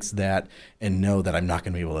of fix that and know that I'm not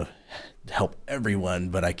going to be able to help everyone,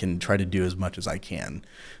 but I can try to do as much as I can.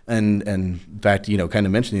 And in fact, kind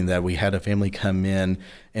of mentioning that, we had a family come in,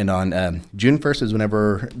 and on June 1st is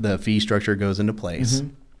whenever the fee structure goes into place.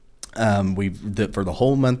 For the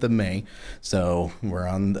whole month of May, so we're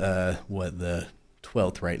on the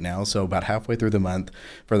 12th right now, so about halfway through the month.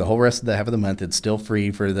 For the whole rest of the half of the month, it's still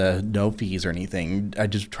free for the no fees or anything. I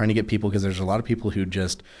just trying to get people, because there's a lot of people who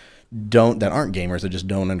just that aren't gamers, that just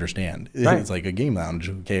don't understand. Right. It's like a game lounge.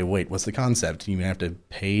 Okay, wait, what's the concept? You have to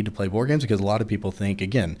pay to play board games? Because a lot of people think,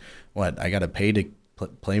 again, I got to pay to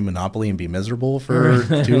play Monopoly and be miserable for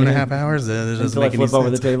 2.5 hours? That doesn't make any sense. Over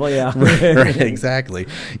the table, yeah. Right, exactly.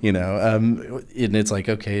 And it's like,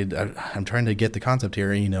 okay, I'm trying to get the concept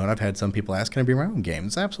here, and I've had some people ask, can I bring my own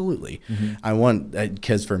games? Absolutely. I want,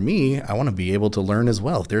 because for me, I want to be able to learn as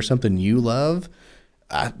well. If there's something you love,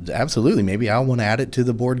 absolutely. Maybe I want to add it to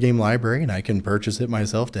the board game library, and I can purchase it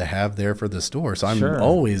myself to have there for the store. So I'm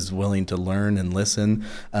always willing to learn and listen,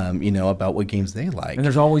 about what games they like. And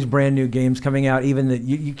there's always brand new games coming out. Even that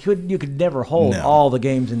you could never hold all the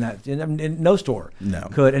games in that. In no store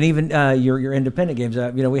could. And even your independent games.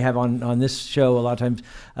 We have on this show a lot of times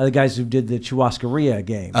the guys who did the Churrascaria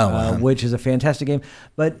game, which is a fantastic game.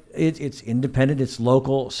 But it's independent. It's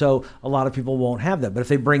local. So a lot of people won't have that. But if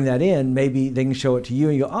they bring that in, maybe they can show it to you.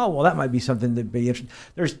 And you go, oh, well, that might be something that'd be interesting.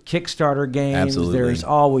 There's Kickstarter games. Absolutely.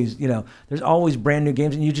 There's always brand new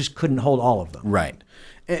games, and you just couldn't hold all of them. Right.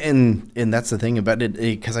 And that's the thing about it,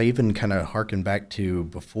 because I even kind of harken back to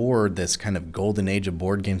before this kind of golden age of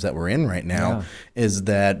board games that we're in right now, is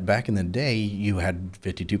that back in the day, you had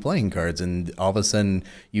 52 playing cards, and all of a sudden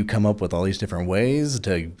you come up with all these different ways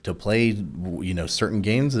to play, certain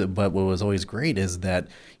games. But what was always great is that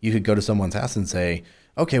you could go to someone's house and say,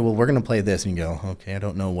 okay, well, we're going to play this. And you go, okay, I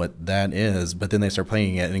don't know what that is. But then they start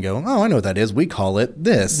playing it and go, oh, I know what that is. We call it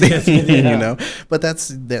this, But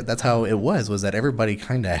that's how it was that everybody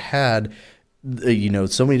kind of had,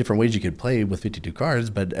 so many different ways you could play with 52 cards,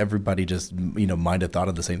 but everybody just, might have thought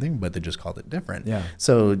of the same thing, but they just called it different. Yeah.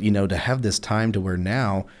 So, to have this time to where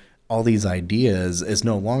now all these ideas is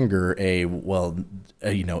no longer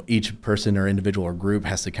each person or individual or group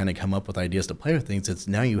has to kind of come up with ideas to play with things. It's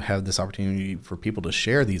now you have this opportunity for people to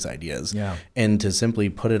share these ideas and to simply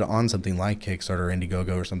put it on something like Kickstarter or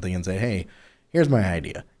Indiegogo or something and say, hey, here's my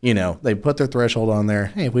idea. They put their threshold on there.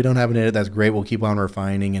 Hey, if we don't have an edit, that's great. We'll keep on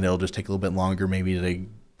refining, and it'll just take a little bit longer maybe to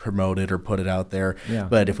promote it or put it out there. Yeah.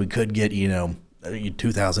 But if we could get,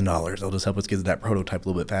 $2,000, they'll just help us get that prototype a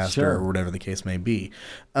little bit faster or whatever the case may be.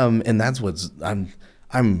 And that's what's I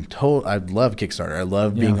love Kickstarter. I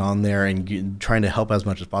love being on there and trying to help as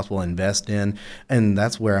much as possible, invest in. And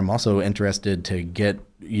that's where I'm also interested to get,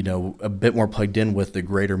 a bit more plugged in with the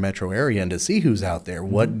greater metro area and to see who's out there,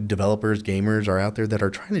 what developers, gamers are out there that are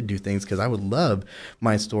trying to do things. Because I would love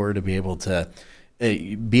my store to be able to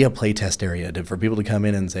be a playtest area for people to come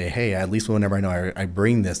in and say, hey, at least whenever I know I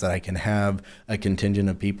bring this, that I can have a contingent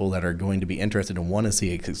of people that are going to be interested and want to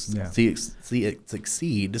see it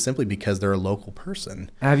succeed simply because they're a local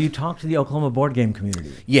person. Have you talked to the Oklahoma board game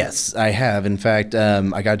community? Yes, I have. In fact,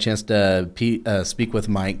 I got a chance to speak with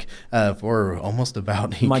Mike for almost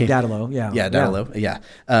about... Mike Dadalow, yeah. Yeah, Dadalow, yeah.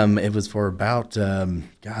 It was for about,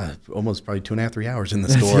 almost probably 2.5, 3 hours in the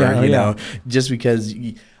store, just because...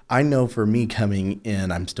 I know for me coming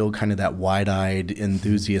in, I'm still kind of that wide-eyed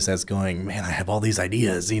enthusiast that's going, man, I have all these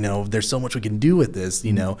ideas, there's so much we can do with this,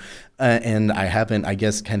 and I haven't, I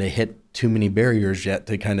guess, kind of hit too many barriers yet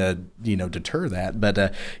to kind of, deter that.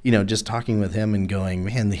 But, just talking with him and going,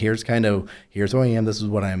 man, here's who I am. This is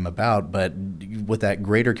what I'm about. But with that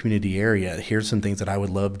greater community area, here's some things that I would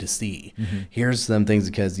love to see. Here's some things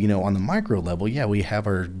because, on the micro level, we have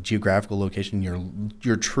our geographical location,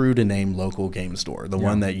 your true to name local game store, the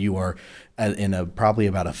one that you are in probably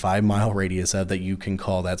about a 5-mile radius of that you can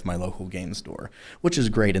call that's my local game store, which is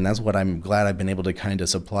great. And that's what I'm glad I've been able to kind of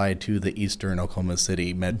supply to the eastern Oklahoma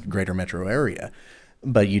City greater metro area.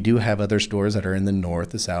 But you do have other stores that are in the north,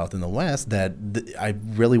 the south, and the west that I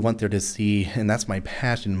really want there to see, and that's my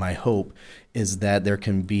passion, my hope, is that there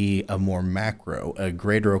can be a more macro, a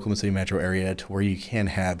greater Oklahoma City metro area to where you can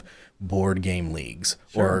have board game leagues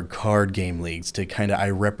or card game leagues to kind of, I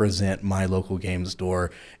represent my local game store,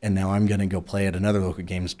 and now I'm going to go play at another local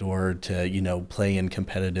game store to, play in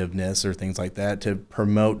competitiveness or things like that, to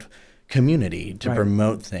promote community, to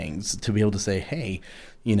promote things, to be able to say, hey,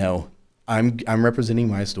 I'm representing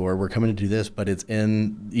my store. We're coming to do this, but it's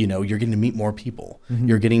in, you're getting to meet more people. Mm-hmm.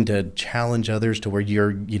 You're getting to challenge others to where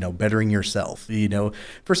you're, bettering yourself.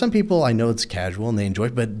 For some people, I know it's casual and they enjoy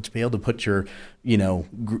it, but to be able to put your,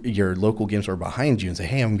 your local game store behind you and say,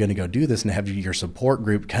 hey, I'm going to go do this, and have your support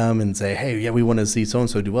group come and say, hey, yeah, we want to see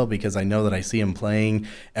so-and-so do well because I know that I see him playing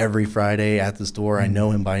every Friday at the store. Mm-hmm. I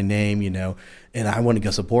know him by name, and I want to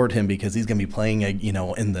go support him because he's going to be playing,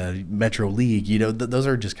 in the Metro League. Those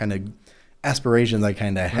are just kind of aspirations I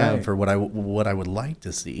kind of have for what I would like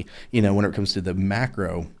to see, when it comes to the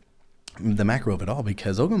macro of it all,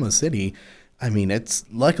 because Oklahoma City, I mean, it's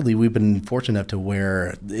luckily we've been fortunate enough to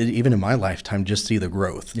where even in my lifetime, just see the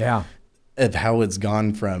growth. Yeah. Of how it's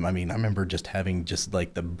gone from, I remember just having just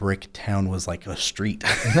like the brick town was like a street.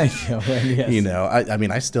 Yes.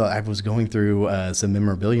 I was going through some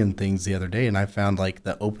memorabilia and things the other day, and I found like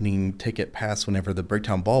the opening ticket pass whenever the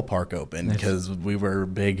Bricktown Ballpark opened, because we were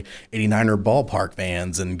big 89er ballpark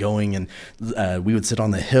fans, and going and we would sit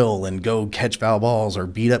on the hill and go catch foul balls or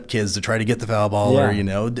beat up kids to try to get the foul ball, or,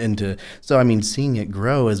 seeing it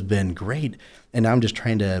grow has been great. And I'm just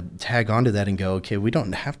trying to tag onto that and go, okay, we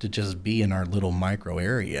don't have to just be in our little micro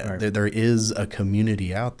area. Right. There is a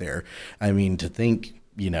community out there. To think,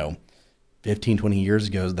 15, 20 years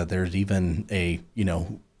ago that there's even a,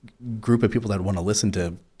 group of people that want to listen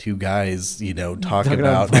to two guys, talk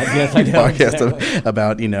about podcasts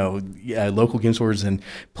about, local game stores and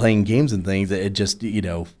playing games and things. It just,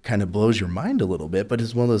 kind of blows your mind a little bit. But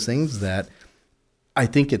it's one of those things that I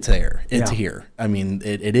think it's there. It's here.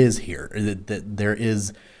 It is here. There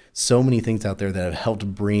is so many things out there that have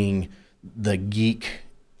helped bring the geek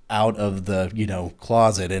out of the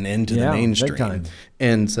closet and into the mainstream.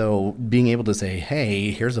 And so being able to say,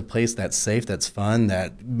 hey, here's a place that's safe, that's fun,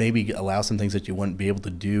 that maybe allows some things that you wouldn't be able to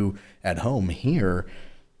do at home here.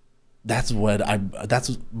 That's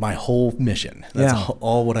my whole mission. That's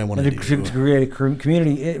all what I want to do. To create a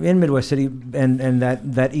community in Midwest City and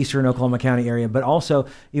that eastern Oklahoma County area, but also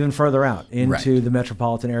even further out into the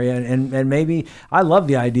metropolitan area. And maybe I love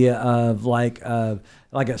the idea of like a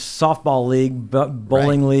softball league,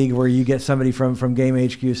 bowling league, where you get somebody from Game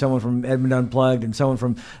HQ, someone from Edmond Unplugged, and someone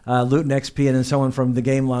from Luton XP, and then someone from the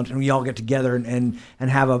Game Lounge, and we all get together and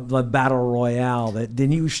have a battle royale.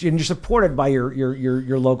 Then you're supported by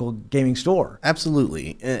your local gaming store.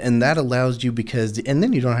 Absolutely, and that allows you and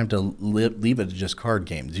then you don't have to leave it to just card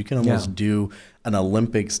games. You can almost do an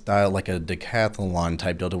Olympic style, like a decathlon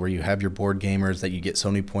type deal, to where you have your board gamers that you get so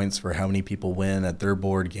many points for how many people win at their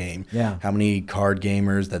board game, how many card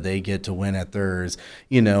gamers that they get to win at theirs,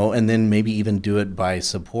 and then maybe even do it by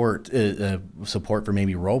support for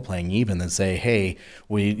maybe role playing, even, and say, hey,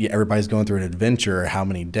 everybody's going through an adventure, how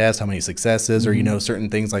many deaths, how many successes, or certain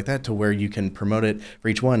things like that, to where you can promote it for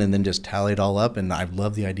each one and then just tally it all up. And I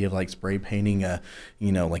love the idea of like spray painting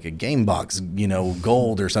like a game box,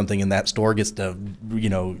 gold or something, and that store gets to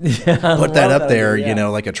put that up there,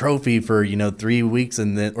 like a trophy for 3 weeks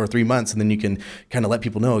or 3 months, and then you can kind of let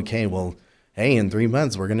people know, okay, well, hey, in 3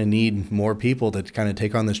 months we're going to need more people to kind of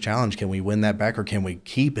take on this challenge. Can we win that back, or can we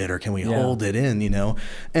keep it, or can we hold it in?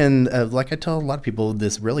 And like I tell a lot of people,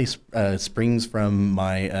 this really springs from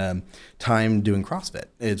my time doing CrossFit.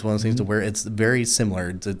 It's one of those things to where it's very similar.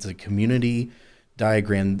 It's a community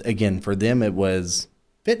diagram. Again, for them it was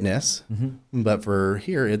fitness, but for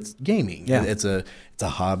here it's gaming. It's a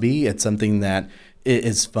hobby. It's something that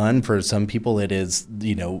is fun. For some people it is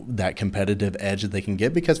that competitive edge that they can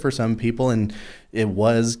get, because for some people, and it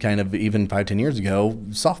was kind of even 5-10 years ago,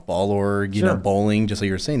 softball or bowling, just like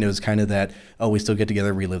you were saying, it was kind of that, oh, we still get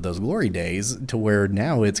together, relive those glory days, to where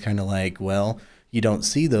now it's kind of like, well, you don't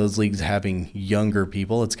see those leagues having younger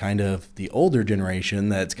people. It's kind of the older generation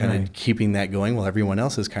that's kind of keeping that going, while everyone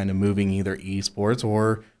else is kind of moving either esports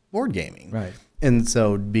or board gaming. Right. And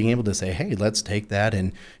so being able to say, hey, let's take that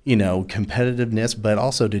and, competitiveness, but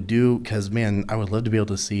also to do, because, man, I would love to be able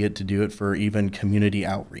to see it, to do it for even community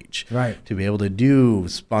outreach. Right. To be able to do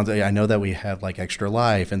sponsor. I know that we have like Extra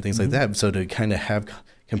Life and things like that. So to kind of have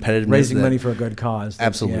competitiveness. Raising money for a good cause.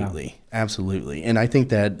 Absolutely. Absolutely. And I think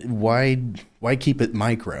that why keep it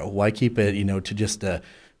micro? Why keep it, to just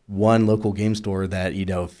one local game store that,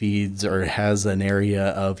 feeds or has an area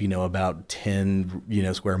of, about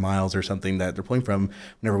 10, square miles or something that they're pulling from,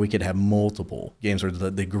 whenever we could have multiple games, or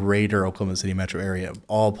the greater Oklahoma City metro area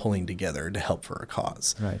all pulling together to help for a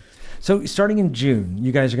cause. Right. So starting in June,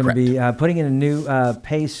 you guys are going to be putting in a new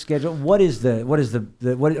pay schedule. What's going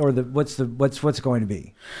to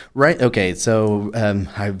be? Right. Okay. So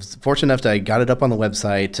I was fortunate enough that I got it up on the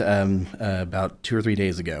website about 2 or 3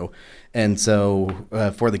 days ago. And so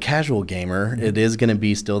for the casual gamer, it is going to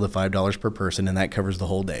be still the $5 per person, and that covers the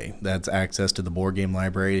whole day. That's access to the board game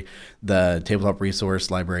library, the tabletop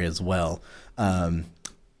resource library as well.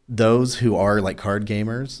 Those who are like card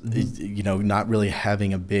gamers, not really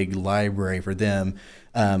having a big library for them,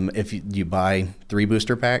 if you buy 3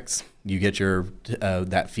 booster packs, you get your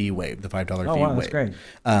that fee waived, the $5 fee wow, waived. That's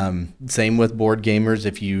great. Same with board gamers.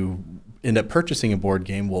 If you end up purchasing a board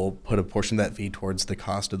game, we'll put a portion of that fee towards the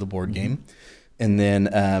cost of the board game. And then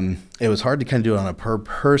it was hard to kind of do it on a per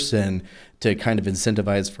person to kind of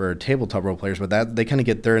incentivize for tabletop role players, but that they kind of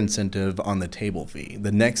get their incentive on the table fee.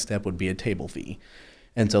 The next step would be a table fee.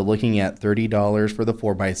 And so looking at $30 for the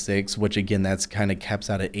 4x6, which again, that's kind of caps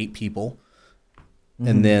out at 8 people.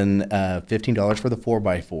 And then $15 for the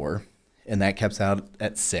 4x4, and that caps out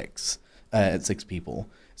at 6 people.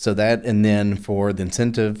 So that, and then for the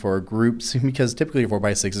incentive for groups, because typically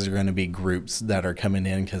 4x6s are going to be groups that are coming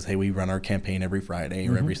in because, hey, we run our campaign every Friday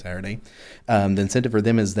or every Saturday. The incentive for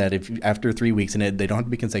them is that if after 3 weeks, and they don't have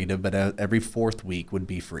to be consecutive, but every 4th week would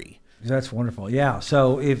be free. That's wonderful. Yeah.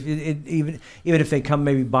 So if even if they come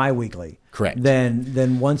maybe bi-weekly, correct,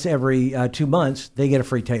 then once every 2 months they get a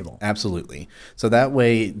free table. Absolutely. So that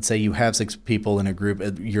way, say you have 6 people in a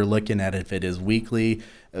group, you're looking at if it is weekly.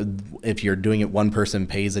 If you're doing it, one person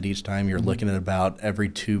pays it each time. You're looking at about every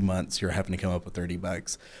 2 months you're having to come up with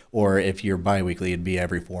 $30. Or if you're bi-weekly, it'd be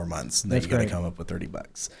every 4 months that you got to come up with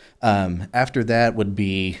 $30. After that would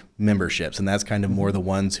be memberships, and that's kind of more the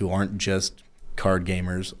ones who aren't just card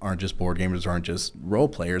gamers, aren't just board gamers, aren't just role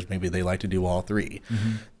players. Maybe they like to do all 3.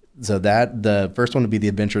 So that the first one would be the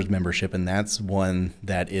Adventures membership, and that's one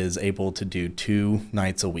that is able to do 2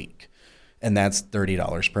 nights a week, and that's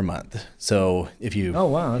 $30 per month. So if you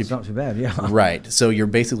that's not too bad, yeah. Right. So you're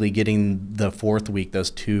basically getting the 4th week, those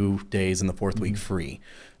 2 days in the 4th week free.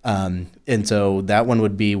 And so that one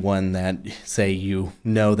would be one that, say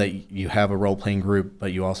that you have a role playing group,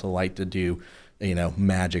 but you also like to do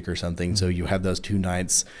magic or something. So you have those 2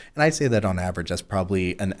 nights. And I'd say that on average, that's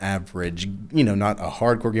probably an average, not a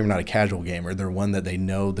hardcore gamer, not a casual gamer. They're one that they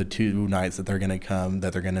know the 2 nights that they're going to come,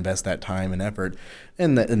 that they're going to invest that time and effort.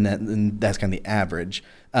 And that's kind of the average.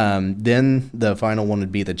 Then the final one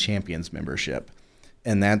would be the Champions membership.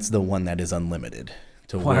 And that's the one that is unlimited.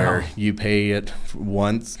 Where you pay it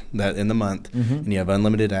once that in the month, and you have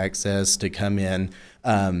unlimited access to come in.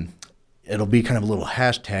 It'll be kind of a little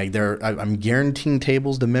hashtag there. I'm guaranteeing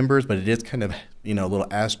tables to members, but it is kind of, a little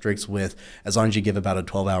asterisk with as long as you give about a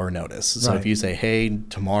 12-hour notice. So if you say, hey,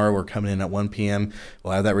 tomorrow we're coming in at 1 p.m.,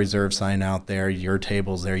 we'll have that reserve sign out there. Your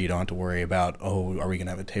table's there. You don't have to worry about, are we going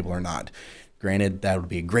to have a table or not? Granted, that would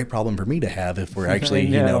be a great problem for me to have if we're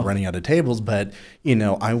actually, running out of tables. But,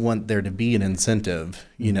 I want there to be an incentive,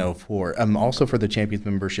 for also for the Champions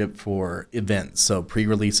membership for events. So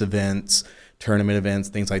pre-release events, tournament events,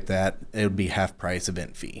 things like that. It would be half price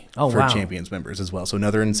event fee for Champions members as well. So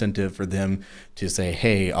another incentive for them to say,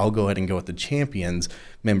 hey, I'll go ahead and go with the Champions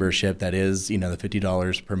membership. That is, the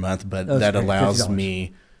 $50 per month, but that allows $50.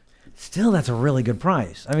 Me. Still, that's a really good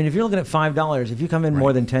price. I mean, if you're looking at $5, if you come in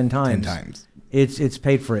more than 10 times, it's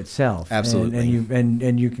paid for itself. Absolutely.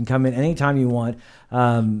 And you can come in anytime you want.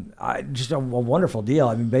 Just a wonderful deal.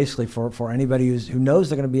 I mean, basically for anybody who knows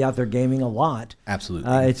they're going to be out there gaming a lot. Absolutely.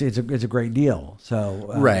 It's a great deal.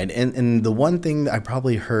 So right. And the one thing that I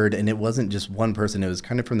probably heard, and it wasn't just one person, it was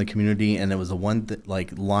kind of from the community, and it was the one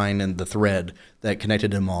line and the thread that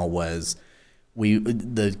connected them all was,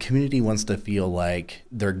 the community wants to feel like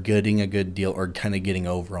they're getting a good deal or kind of getting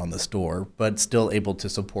over on the store, but still able to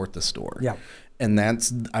support the store. Yeah. And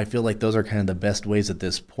I feel like those are kind of the best ways at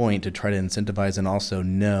this point to try to incentivize and also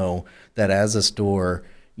know that as a store,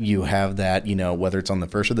 you have that, whether it's on the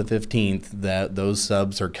 1st or the 15th, that those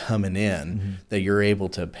subs are coming in, that you're able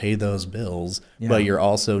to pay those bills, but you're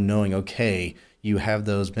also knowing, okay, you have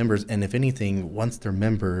those members. And if anything, once they're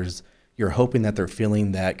members, you're hoping that they're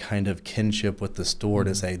feeling that kind of kinship with the store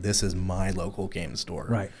to say, this is my local game store.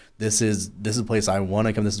 Right. This is a place I want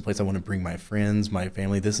to come. This is a place I want to bring my friends, my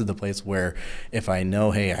family. This is the place where if I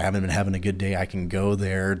know, hey, I haven't been having a good day, I can go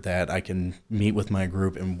there, that I can meet with my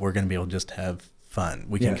group, and we're going to be able to just have fun.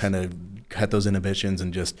 We can kind of cut those inhibitions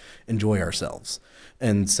and just enjoy ourselves.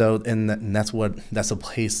 And so, that's a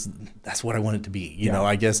place, that's what I want it to be. You know,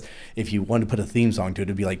 I guess if you want to put a theme song to it,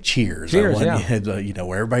 it'd be like Cheers. Cheers,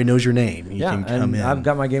 where everybody knows your name. You can come in. I've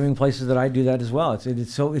got my gaming places that I do that as well.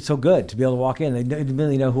 It's so good to be able to walk in. They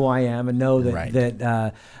really know who I am and know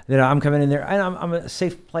that I'm coming in there, and I'm a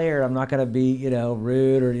safe player. I'm not going to be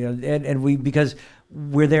rude or and we, because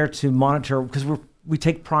we're there to monitor, because we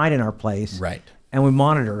take pride in our place. Right. and we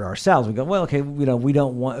monitor it ourselves. We go, well, okay, we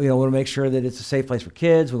don't want, we want to make sure that it's a safe place for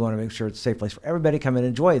kids. We want to make sure it's a safe place for everybody to come in and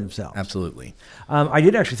enjoy themselves. Absolutely. I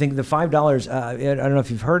did actually think the $5, I don't know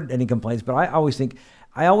if you've heard any complaints, but I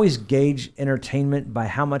always gauge entertainment by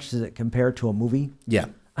how much does it compare to a movie. Yeah.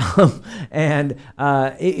 And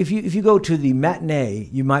if you go to the matinee,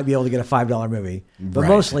 you might be able to get a $5 movie, but Right.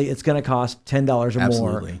 mostly it's going to cost $10 or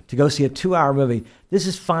Absolutely. more to go see a 2-hour movie. This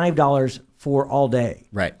is $5 for all day,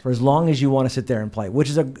 Right. for as long as you want to sit there and play, which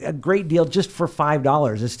is a great deal just for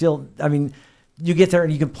 $5. It's still, I mean, you get there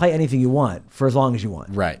and you can play anything you want for as long as you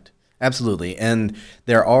want. Right. Absolutely. And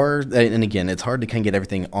there are, and again, it's hard to kind of get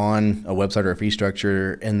everything on a website or a fee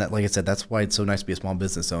structure. And that, like I said, that's why it's so nice to be a small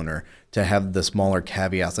business owner, to have the smaller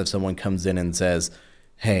caveats. If someone comes in and says,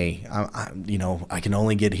 hey, I can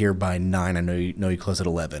only get here by 9. I know you close at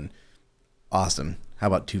 11. Awesome. How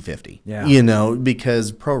about 250? Yeah.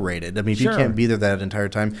 Because prorated. I mean, if Sure. you can't be there that entire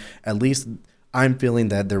time, at least I'm feeling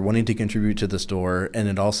that they're wanting to contribute to the store, and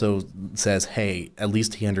it also says, hey, at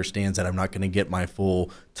least he understands that I'm not going to get my full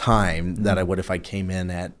time that I would if I came in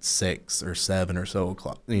at 6 or 7 or so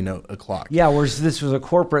o'clock. Yeah, whereas this was a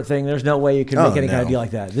corporate thing, there's no way you can make any kind of deal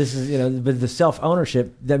like that. This is, but the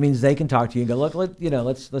self-ownership, that means they can talk to you and go, look,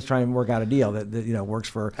 let's try and work out a deal that works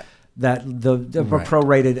for that the Right.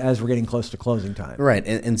 prorated as we're getting close to closing time. Right.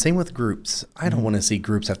 And same with groups. I don't want to see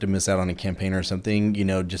groups have to miss out on a campaign or something,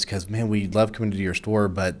 just because, man, we love coming to your store,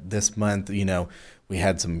 but this month, we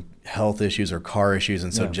had some health issues or car issues.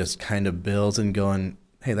 And so just kind of bills and going,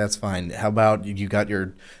 hey, that's fine. How about you got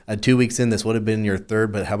your 2 weeks in, this would have been your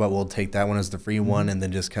third, but how about we'll take that one as the free one and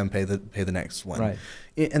then just come pay the next one. Right.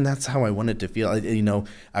 And that's how I want it to feel.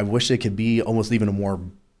 I wish it could be almost even a more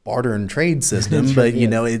barter and trade system, but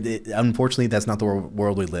unfortunately that's not the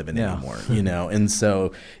world we live in anymore, and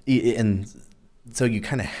so you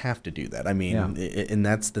kind of have to do that. I mean, and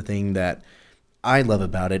that's the thing that I love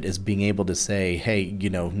about it, is being able to say, hey,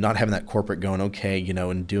 not having that corporate going, okay,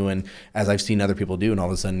 and doing as I've seen other people do, and all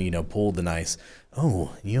of a sudden, pull the nice,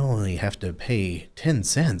 oh, you only have to pay 10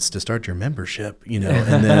 cents to start your membership, and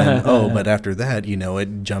then, but after that,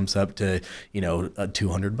 it jumps up to,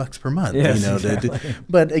 $200 per month, Yes, exactly.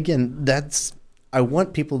 But again, I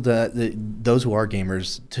want people those who are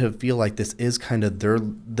gamers to feel like this is kind of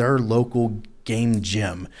their local game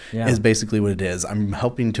gym is basically what it is. I'm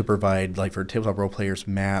helping to provide, like, for tabletop role players,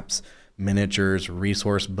 maps, miniatures,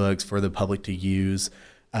 resource books for the public to use.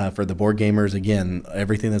 For the board gamers, again,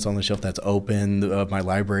 everything that's on the shelf that's open, my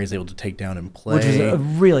library is able to take down and play. Which is a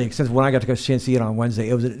really extensive. When I got to go see it on Wednesday,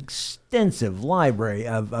 it was an extensive library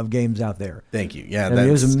of games out there. Thank you. Yeah, it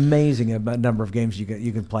was amazing about number of games you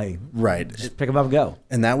can play. Right. Just pick them up and go.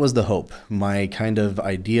 And that was the hope. My kind of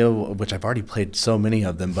idea, which I've already played so many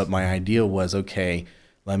of them, but my idea was, okay,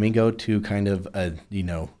 let me go to kind of a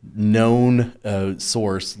known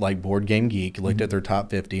source like Board Game Geek, looked at their top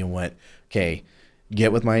 50 and went, okay,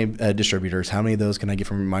 get with my distributors. How many of those can I get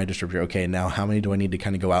from my distributor? Okay, now how many do I need to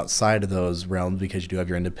kind of go outside of those realms, because you do have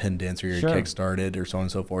your independents or your Kickstarted or so on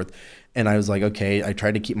and so forth. And I was like, okay, I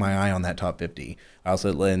tried to keep my eye on that top 50. I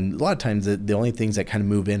also, and a lot of times the only things that kind of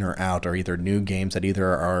move in or out are either new games that either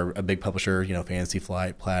are a big publisher, Fantasy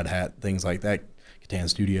Flight, Plaid Hat, things like that, Catan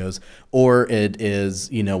Studios, or it is,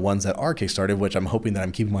 ones that are Kickstarted, which I'm hoping that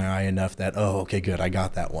I'm keeping my eye enough that, oh, okay, good, I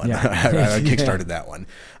got that one. Yeah. I Kickstarted that one.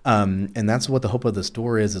 And that's what the hope of the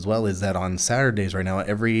store is as well, is that on Saturdays right now,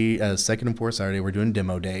 every second and fourth Saturday, we're doing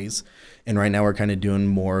demo days. And right now we're kind of doing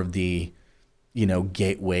more of the,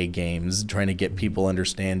 gateway games, trying to get people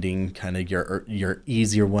understanding kind of your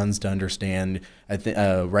easier ones to understand. I think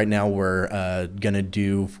right now we're going to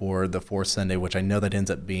do for the fourth Sunday, which I know that ends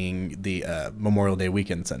up being the Memorial Day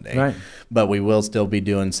weekend Sunday. Right. But we will still be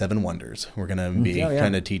doing Seven Wonders. We're going to be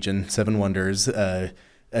kind of teaching Seven Wonders, a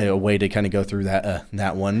way to kind of go through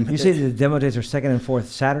that one. You say the demo days are second and fourth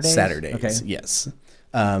Saturdays? Saturdays, okay. Yes.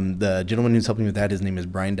 The gentleman who's helping me with that, his name is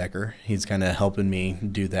Brian Decker. He's kind of helping me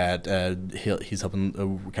do that. He's helping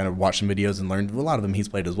kind of watch some videos and learn. A lot of them he's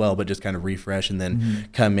played as well, but just kind of refresh and then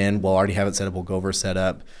come in. We'll already have it set up. We'll go over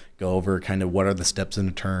setup, go over kind of what are the steps in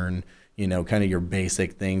a turn, kind of your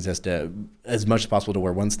basic things as much as possible, to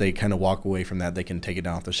where once they kind of walk away from that, they can take it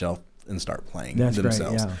down off the shelf and start playing themselves.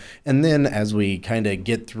 Great, yeah. And then as we kind of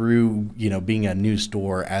get through, being a new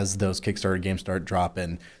store, as those Kickstarter games start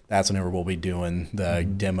dropping, that's whenever we'll be doing the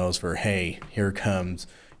demos for, hey, here comes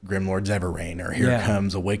Grimlord's Everrain, or here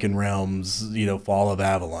comes Awakened Realms, Fall of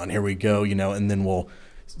Avalon. Here we go, and then we'll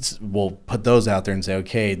put those out there and say,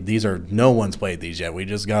 okay, no one's played these yet. We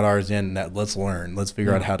just got ours in. Let's learn. Let's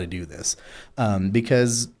figure out how to do this,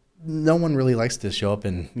 because no one really likes to show up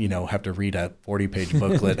and, have to read a 40-page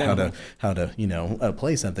booklet how to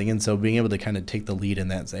play something. And so being able to kind of take the lead in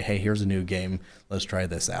that and say, hey, here's a new game. Let's try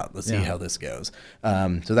this out. Let's see how this goes.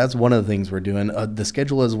 So that's one of the things we're doing. The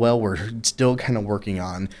schedule as well, we're still kind of working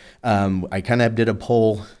on. I kind of did a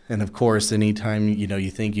poll. And of course, anytime,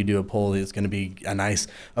 you think you do a poll, it's going to be a nice,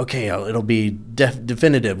 okay, it'll be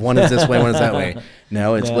definitive. One is this way, one is that way.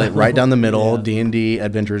 No, it's split right down the middle. D&D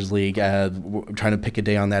Adventures League, we're trying to pick a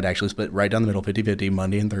day on that, actually split right down the middle, 50-50,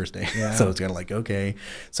 Monday and Thursday. Yeah. So it's kind of like, okay.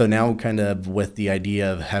 So now kind of with the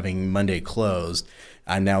idea of having Monday closed,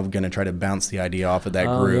 I'm now going to try to bounce the idea off of that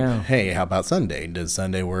group. Yeah. Hey, how about Sunday? Does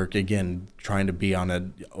Sunday work? Again, trying to be on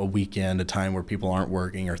a weekend, a time where people aren't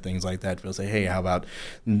working or things like that. We'll say, hey, how about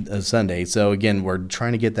a Sunday? So again, we're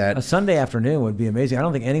trying to get that. A Sunday afternoon would be amazing. I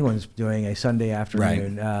don't think anyone's doing a Sunday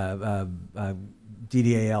afternoon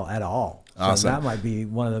DDAL at all. So awesome. That might be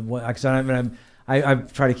one of the, because I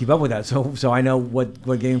try to keep up with that. So I know what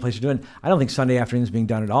gaming place you're doing. I don't think Sunday afternoon is being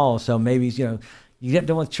done at all. So maybe, you get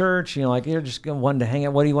done with church, you're just wanting to hang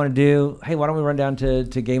out. What do you want to do? Hey, why don't we run down to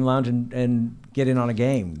Game Lounge and get in on a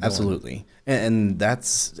game? Absolutely. And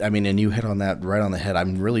that's, and you hit on that right on the head.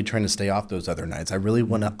 I'm really trying to stay off those other nights. I really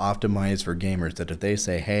want to optimize for gamers that if they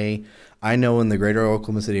say, hey, I know in the greater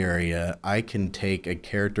Oklahoma City area, I can take a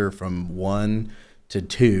character from 1 to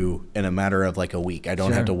 2 in a matter of like a week. I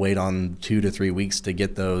don't have to wait on 2 to 3 weeks to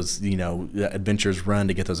get those, adventures run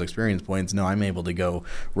to get those experience points. No, I'm able to go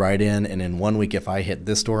right in, and in 1 week, if I hit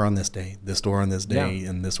this store on this day, this store on this day,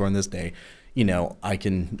 and this store on this day, I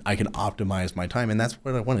can optimize my time, and that's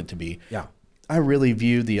what I want it to be. Yeah. I really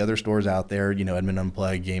view the other stores out there, Edmund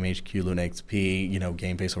Unplugged, Game HQ, Luna XP,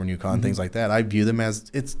 Game Face or NewCon, things like that. I view them as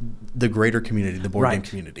it's the greater community, the board game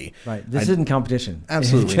community. Right. This isn't competition.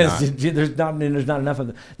 Absolutely not. There's not enough of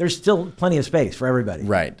them. There's still plenty of space for everybody.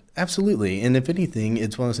 Right. Absolutely. And if anything,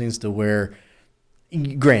 it's one of those things to where,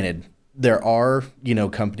 granted, there are,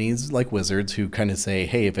 companies like Wizards who kind of say,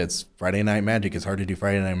 hey, if it's Friday Night Magic, it's hard to do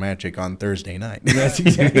Friday Night Magic on Thursday night. Yes,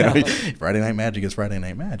 exactly. Friday Night Magic is Friday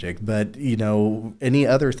Night Magic. But, any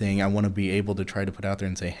other thing I want to be able to try to put out there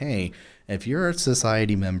and say, hey, if you're a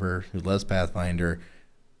society member who loves Pathfinder,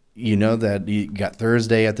 that you got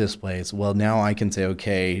Thursday at this place. Well, now I can say,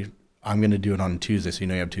 okay, I'm going to do it on Tuesday, so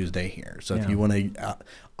you have Tuesday here. So if you want to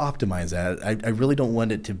optimize that, I really don't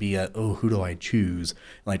want it to be who do I choose?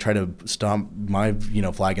 And I try to stomp my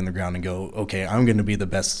flag in the ground and go, okay, I'm going to be the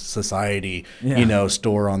best society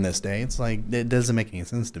store on this day. It's like, it doesn't make any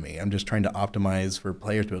sense to me. I'm just trying to optimize for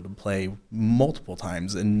players to be able to play multiple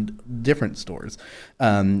times in different stores.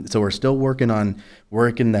 So we're still working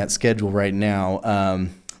that schedule right now.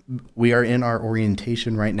 We are in our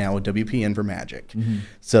orientation right now with WPN for Magic. Mm-hmm.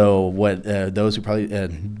 So what those who probably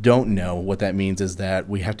don't know what that means is that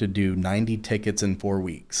we have to do 90 tickets in 4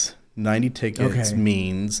 weeks. 90 tickets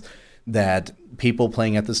means that people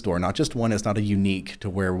playing at the store, not just one, it's not a unique to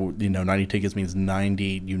where, 90 tickets means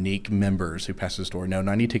 90 unique members who pass the store. No,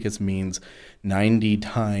 90 tickets means 90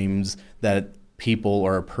 times that people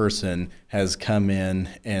or a person has come in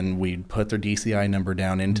and we put their DCI number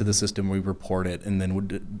down into the system, we report it, and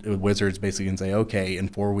then Wizards basically can say, okay, in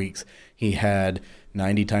 4 weeks he had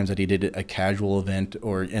 90 times that he did a casual event,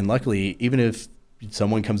 and luckily, even if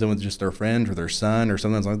someone comes in with just their friend or their son or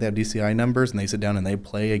something like that, DCI numbers, and they sit down and they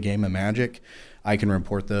play a game of Magic, I can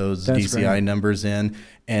report those DCI numbers in.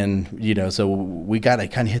 And, so we got to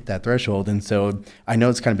kind of hit that threshold. And so I know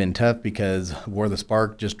it's kind of been tough because War of the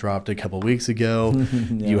Spark just dropped a couple of weeks ago.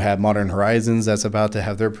 You have Modern Horizons that's about to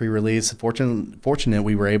have their pre-release. Fortunate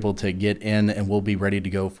we were able to get in and we'll be ready to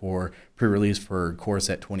go for pre-release for Core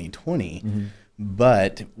Set 2020. Mm-hmm.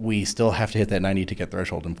 But we still have to hit that 90 ticket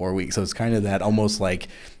threshold in 4 weeks. So it's kind of that almost like,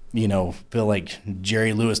 feel like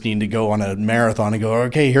Jerry Lewis needing to go on a marathon and go,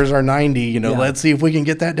 okay, here's our 90, let's see if we can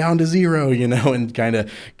get that down to 0, and kind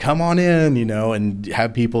of come on in, and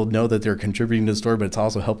have people know that they're contributing to the story, but it's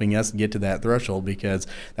also helping us get to that threshold because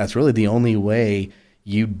that's really the only way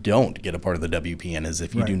you don't get a part of the WPN is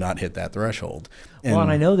if you do not hit that threshold. And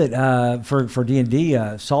I know that for D&D,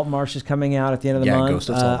 Saltmarsh is coming out at the end of the month. Ghost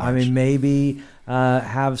of Saltmarsh. Maybe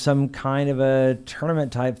have some kind of a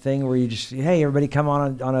tournament type thing where you just, hey, everybody come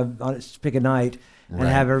on pick a night and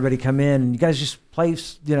have everybody come in. And you guys just play,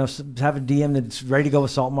 have a DM that's ready to go with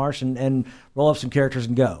Saltmarsh and roll up some characters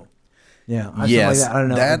and go. Yeah. Yes. Like that. I don't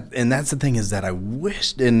know. And that's the thing is that I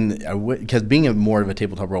wished, because being more of a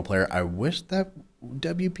tabletop role player, I wish that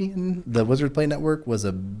WPN, the Wizards Play Network, was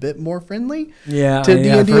a bit more friendly to D&D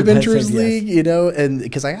Adventures League, and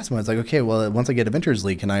because I asked them, I was like, okay, well, once I get Adventures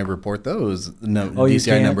League, can I report those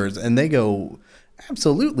DCI numbers? And they go,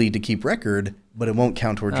 Absolutely, to keep record, but it won't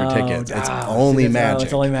count towards your tickets. It's only Magic.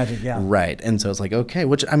 It's only Magic, yeah. Right. And so it's like, okay,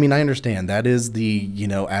 which, I mean, I understand. That is the,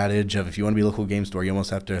 adage of if you want to be a local game store, you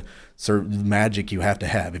almost have to serve Magic you have to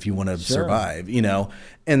have if you want to survive,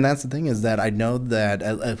 And that's the thing is that I know that,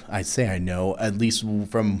 I know, at least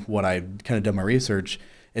from what I've kind of done my research,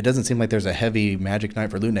 it doesn't seem like there's a heavy Magic night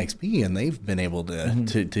for Loot XP, and they've been able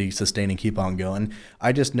to sustain and keep on going.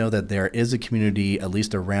 I just know that there is a community, at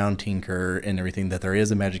least around Tinker and everything, that there is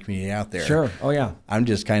a Magic community out there. Sure. Oh, yeah. I'm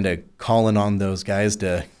just kind of calling on those guys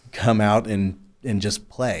to come out and just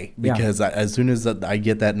play, because as soon as I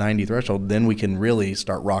get that 90 threshold, then we can really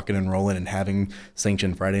start rocking and rolling and having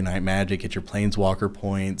sanctioned Friday Night Magic, get your Planeswalker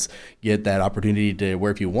points, get that opportunity to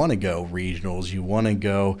where if you want to go regionals, you want to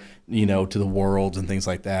go, to the Worlds and things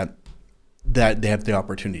like that, that they have the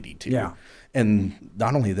opportunity to. Yeah. And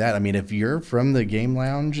not only that, I mean, if you're from the Game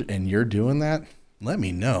Lounge and you're doing that, let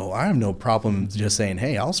me know. I have no problem just saying,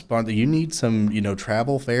 hey, I'll sponsor. You need some,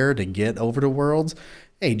 travel fare to get over to Worlds.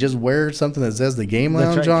 Hey, just wear something that says the Game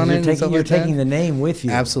Lounge on it. You're taking the name with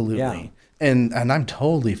you. Absolutely. Yeah. And I'm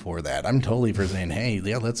totally for that. I'm totally for saying, hey,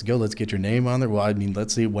 yeah, let's go. Let's get your name on there. Well, I mean,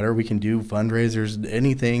 let's see whatever we can do, fundraisers,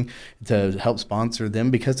 anything to help sponsor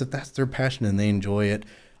them, because if that's their passion and they enjoy it,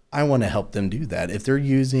 I want to help them do that. If they're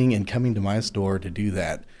using and coming to my store to do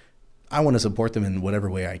that, I want to support them in whatever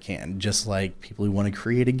way I can, just like people who want to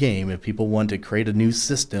create a game, if people want to create a new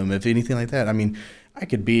system, if anything like that. I mean,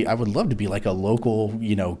 I would love to be like a local,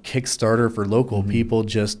 Kickstarter for local people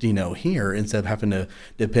just, here, instead of having to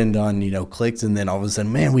depend on, clicks, and then all of a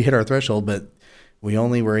sudden, man, we hit our threshold, but we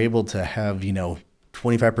only were able to have,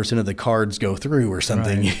 25% of the cards go through or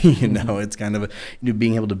something. Right. It's kind of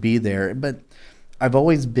being able to be there. But I've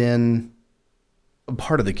always been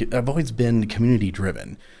I've always been community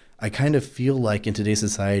driven. I kind of feel like in today's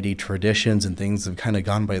society, traditions and things have kind of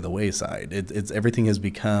gone by the wayside. It's everything has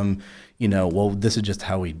become, well, this is just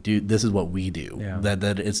how we do. This is what we do. Yeah.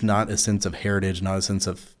 That it's not a sense of heritage, not a sense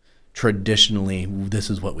of traditionally,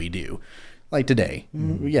 this is what we do. Like today,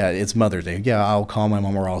 yeah, it's Mother's Day. Yeah, I'll call my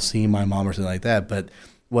mom or I'll see my mom or something like that. But,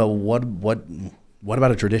 well, what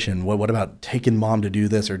about a tradition? What about taking mom to do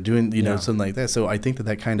this or doing, something like that? So I think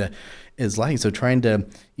that kind of is like, so trying to,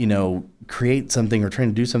 create something or trying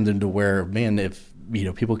to do something to where, man, if,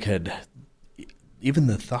 people could, even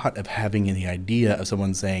the thought of having the idea of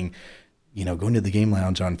someone saying, going to the Game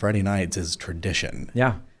Lounge on Friday nights is tradition.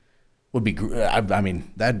 Yeah. Would be, I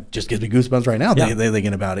mean, that just gives me goosebumps right now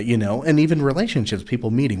thinking about it, and even relationships,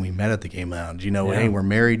 people meeting. We met at the Game Lounge, hey, we're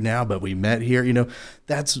married now, but we met here,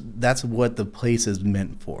 that's what the place is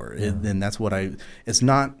meant for. Yeah. And that's what it's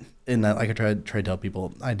not, and like I try to tell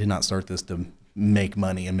people, I did not start this to make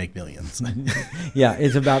money and make millions. Yeah,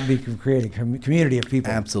 it's about creating a community of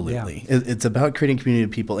people. Absolutely. Yeah. It's about creating a community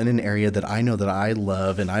of people in an area that I know that I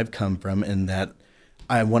love and I've come from, and that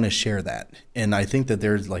I want to share that. And I think that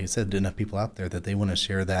there's, like I said, enough people out there that they want to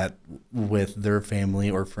share that with their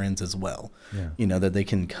family or friends as well. Yeah. That they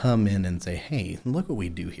can come in and say, hey, look what we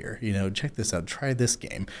do here. Check this out. Try this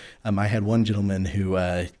game. I had one gentleman who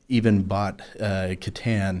even bought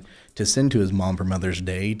Catan to send to his mom for Mother's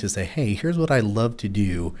Day to say, hey, here's what I love to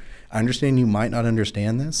do. I understand you might not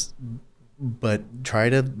understand this, but try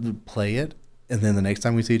to play it. And then the next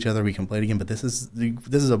time we see each other, we can play it again. But this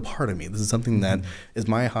is a part of me. This is something that is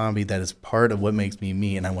my hobby, that is part of what makes me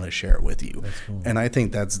me, and I want to share it with you. That's cool. And I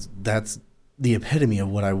think that's the epitome of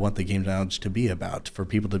what I want the Game Lounge to be about, for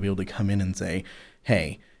people to be able to come in and say,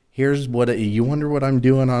 hey, here's what you wonder what I'm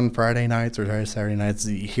doing on Friday nights or Saturday nights.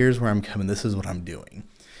 Here's where I'm coming. This is what I'm doing.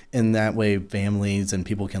 And that way families and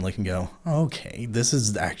people can look and go, oh, okay, this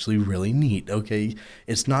is actually really neat. Okay,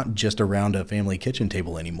 it's not just around a family kitchen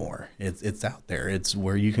table anymore. It's out there. It's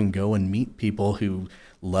where you can go and meet people who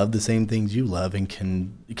love the same things you love and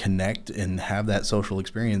can connect and have that social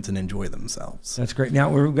experience and enjoy themselves. That's great. Now,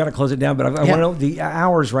 we've got to close it down, but I want to know the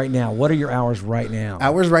hours right now. What are your hours right now?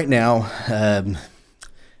 Hours right now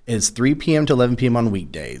is 3 p.m. to 11 p.m. on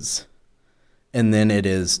weekdays. And then it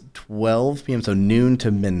is 12 p.m., so noon to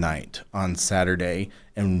midnight on Saturday.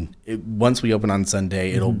 And once we open on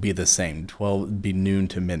Sunday, it'll be the same. Be noon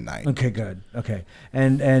to midnight. Okay, good. Okay.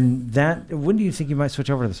 And that, when do you think you might switch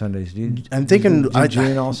over to the Sundays? I'm thinking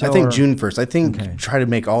June also? I think June 1st. I think try to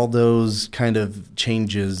make all those kind of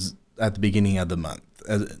changes at the beginning of the month.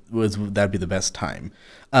 That'd be the best time.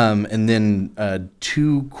 And then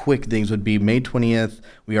two quick things would be May 20th.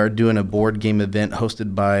 We are doing a board game event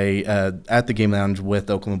hosted by at the Game Lounge with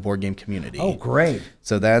the Oklahoma Board Game Community. Oh, great.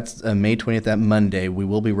 So that's May 20th, that Monday. We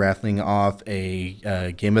will be raffling off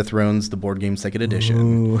a Game of Thrones, the board game second edition.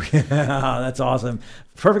 Ooh, yeah, that's awesome.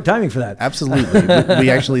 Perfect timing for that. Absolutely. we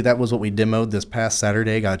actually, that was what we demoed this past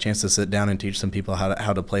Saturday. Got a chance to sit down and teach some people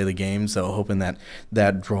how to play the game. So hoping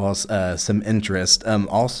that draws some interest.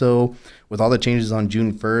 Also, with all the changes on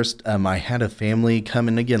June 1st, I had a family come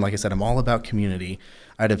in. Again, like I said, I'm all about community.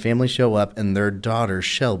 I had a family show up, and their daughter,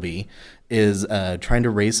 Shelby, is trying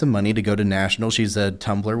to raise some money to go to nationals. She's a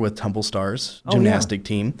tumbler with Tumble Stars gymnastic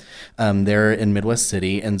team. They're in Midwest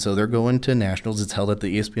City, and so they're going to nationals. It's held at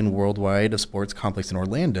the ESPN Worldwide Sports Complex in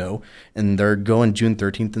Orlando, and they're going June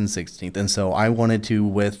 13th and 16th. And so I wanted to,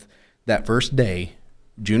 with that first day,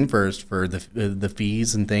 June 1st, for the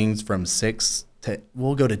fees and things from 6 to,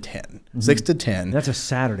 we'll go to 10. 6 to 10. That's a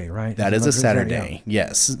Saturday, right? That is a Saturday,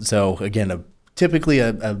 yes. So again, typically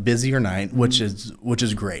a busier night, which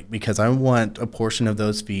is great, because I want a portion of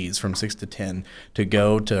those fees from 6 to 10 to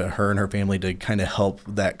go to her and her family to kind of help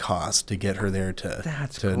that cost to get her there to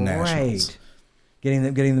great. nationals.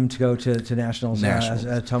 Getting them to go to nationals.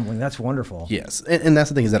 As tumbling. That's wonderful. Yes, and that's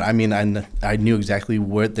the thing is that I knew exactly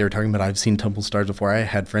what they were talking about. I've seen Tumble Stars before. I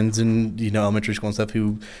had friends in elementary school and stuff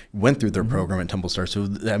who went through their program at Tumble Stars. So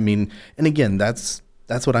and again, that's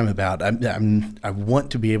what I'm about. I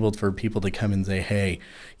want to be able for people to come and say, hey,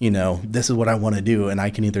 this is what I want to do, and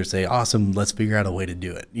I can either say, awesome, let's figure out a way to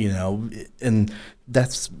do it. And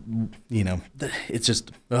that's it's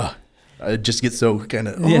just. It just gets so kind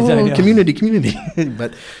of community.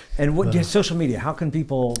 But what social media? How can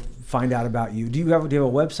people find out about you? Do you have a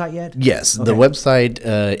website yet? Yes, okay. The website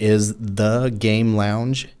is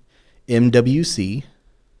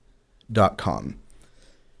thegameloungemwc.com.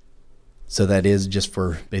 So that is just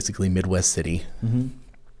for basically Midwest City. Mm-hmm.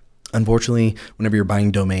 Unfortunately, whenever you're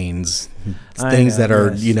buying domains, things that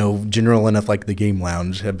are general enough, like the Game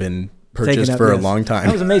Lounge, have been purchased for a long time.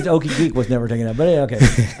 I was amazed Okie Geek was never taken up, but okay.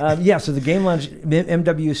 So the Game Lounge,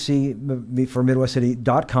 MWC for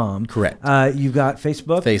MidwestCity.com. Correct. You've got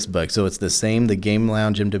Facebook. So it's the same, the Game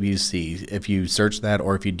Lounge MWC. If you search that,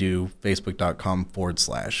 or if you do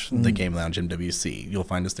Facebook.com/the Game Lounge MWC, you'll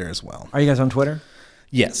find us there as well. Are you guys on Twitter?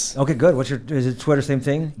 Yes. Okay, good. Is it Twitter, same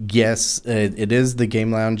thing? Yes, it is the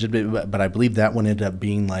Game Lounge, but I believe that one ended up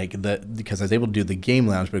being because I was able to do the Game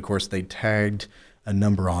Lounge, but of course they tagged a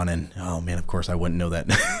number on, and oh man, of course I wouldn't know that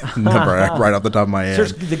number right off the top of my head.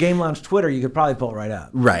 Search the Game Lounge Twitter, you could probably pull it right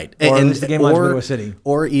up. Right. Or at least the Game Lounge Midwest City.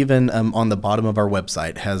 Or even on the bottom of our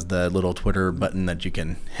website has the little Twitter button that you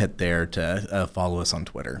can hit there to follow us on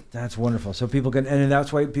Twitter. That's wonderful. So people can, and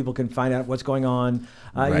that's why people can find out what's going on.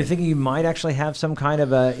 Right. You're thinking you might actually have some kind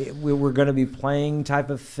of we're going to be playing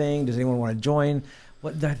type of thing. Does anyone want to join?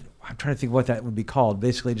 I'm trying to think what that would be called.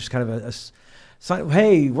 Basically just kind of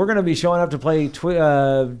hey, we're going to be showing up to play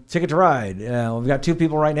Ticket to Ride. We've got 2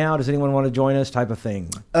 people right now. Does anyone want to join us? Type of thing.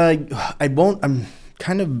 I won't. I'm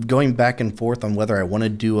kind of going back and forth on whether I want to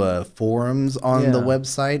do forums on the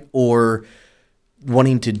website or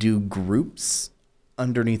wanting to do groups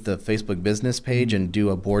underneath the Facebook business page and do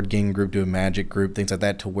a board game group, do a Magic group, things like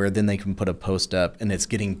that, to where then they can put a post up and it's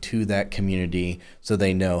getting to that community so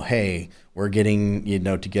they know, hey, we're getting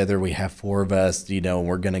together. We have 4 of us.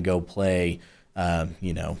 We're going to go play.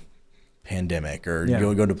 Pandemic, or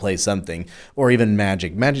you'll go to play something, or even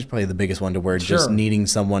Magic. Magic's probably the biggest one, to where just needing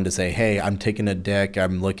someone to say, hey, I'm taking a deck,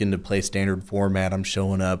 I'm looking to play standard format, I'm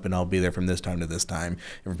showing up, and I'll be there from this time to this time.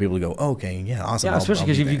 And for people to go, okay, yeah, awesome. Yeah, especially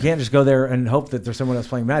because if you can't just go there and hope that there's someone else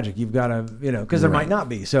playing Magic, you've got to, because there might not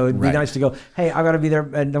be. So it'd be nice to go, hey, I've got to be there,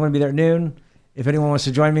 and I'm going to be there at noon. If anyone wants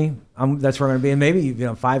to join me, that's where I'm going to be. And maybe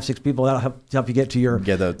 5, 6 people, that'll help you get to your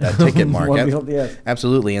that ticket mark. Yes.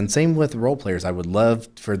 Absolutely. And same with role players. I would love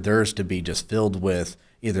for theirs to be just filled with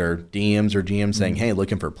either DMs or GMs saying, hey,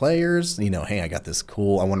 looking for players, hey, I got this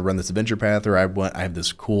cool, I want to run this adventure path, or I have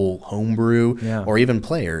this cool homebrew, or even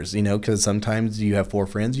players, because sometimes you have 4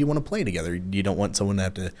 friends, you want to play together. You don't want someone to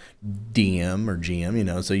have to DM or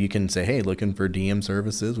GM, so you can say, hey, looking for DM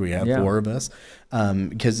services. We have 4 of us.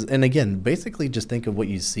 And again, basically just think of what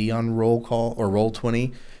you see on Roll Call or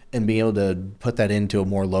Roll20 and be able to put that into a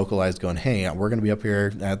more localized going, hey, we're going to be up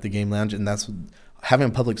here at the Game Lounge, and that's having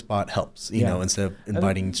a public spot helps, you know, instead of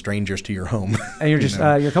inviting strangers to your home. And you're just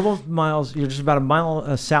you're a couple of miles. You're just about a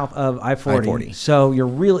mile south of I-40, so you're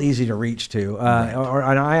real easy to reach to.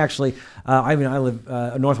 And I actually, I live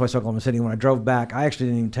northwest Oklahoma City. When I drove back, I actually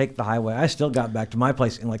didn't even take the highway. I still got back to my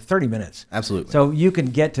place in like 30 minutes. Absolutely. So you can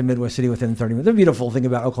get to Midwest City within 30 minutes. The beautiful thing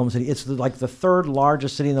about Oklahoma City, it's like the third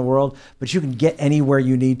largest city in the world, but you can get anywhere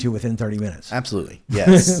you need to within 30 minutes. Absolutely.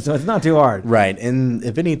 Yes. So it's not too hard. Right. And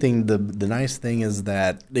if anything, the nice thing is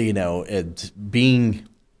that, you know, it being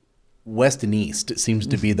west and east seems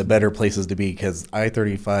to be the better places to be, because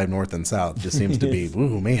I-35 north and south just seems to be,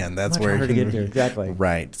 ooh, man, that's much where harder to get to. Exactly.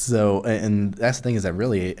 Right. So, and that's the thing is that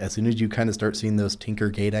really, as soon as you kind of start seeing those Tinker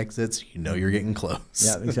Gate exits, you know you're getting close.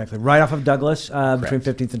 Yeah, exactly. Right off of Douglas, between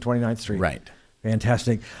 15th and 29th Street. Right.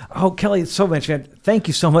 Fantastic. Oh, Kelly, so much. Thank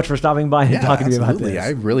you so much for stopping by and talking to me about this. I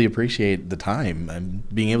really appreciate the time and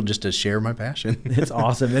being able just to share my passion. It's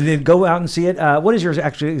awesome. And then go out and see it. What is your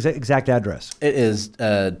actually exact address? It is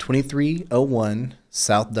 2301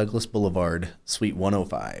 South Douglas Boulevard, Suite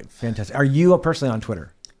 105. Fantastic. Are you personally on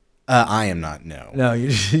Twitter? I am not, no. No, you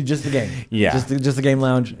just the game. Yeah. Just the game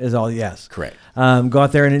lounge is all, yes. Correct. Go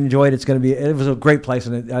out there and enjoy it. It was a great place,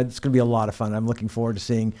 and it's going to be a lot of fun. I'm looking forward to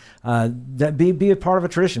seeing that be a part of a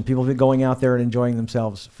tradition. People be going out there and enjoying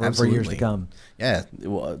themselves for years to come. Yeah.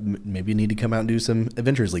 Well, maybe you need to come out and do some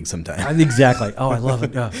Adventures League sometime. Exactly. Oh, I love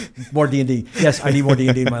it. More D&D. Yes, I need more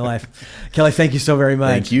D&D in my life. Kelly, thank you so very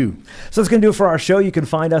much. Thank you. So that's going to do it for our show. You can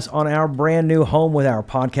find us on our brand new home with our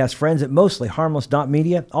podcast friends at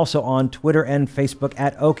mostlyharmless.media. Also on Twitter and Facebook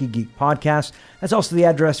at Okie Geek Podcast. That's also the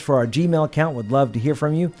address for our Gmail account. Would love to hear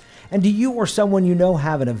from you. And do you or someone you know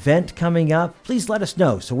have an event coming up? Please let us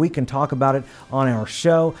know so we can talk about it on our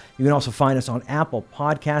show. You can also find us on Apple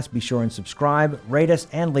Podcasts. Be sure and subscribe, rate us,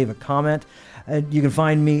 and leave a comment. You can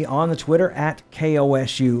find me on the Twitter at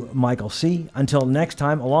KOSU Michael C. Until next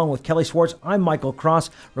time, along with Kelly Schwartz, I'm Michael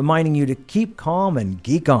Cross, reminding you to keep calm and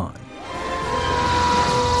geek on.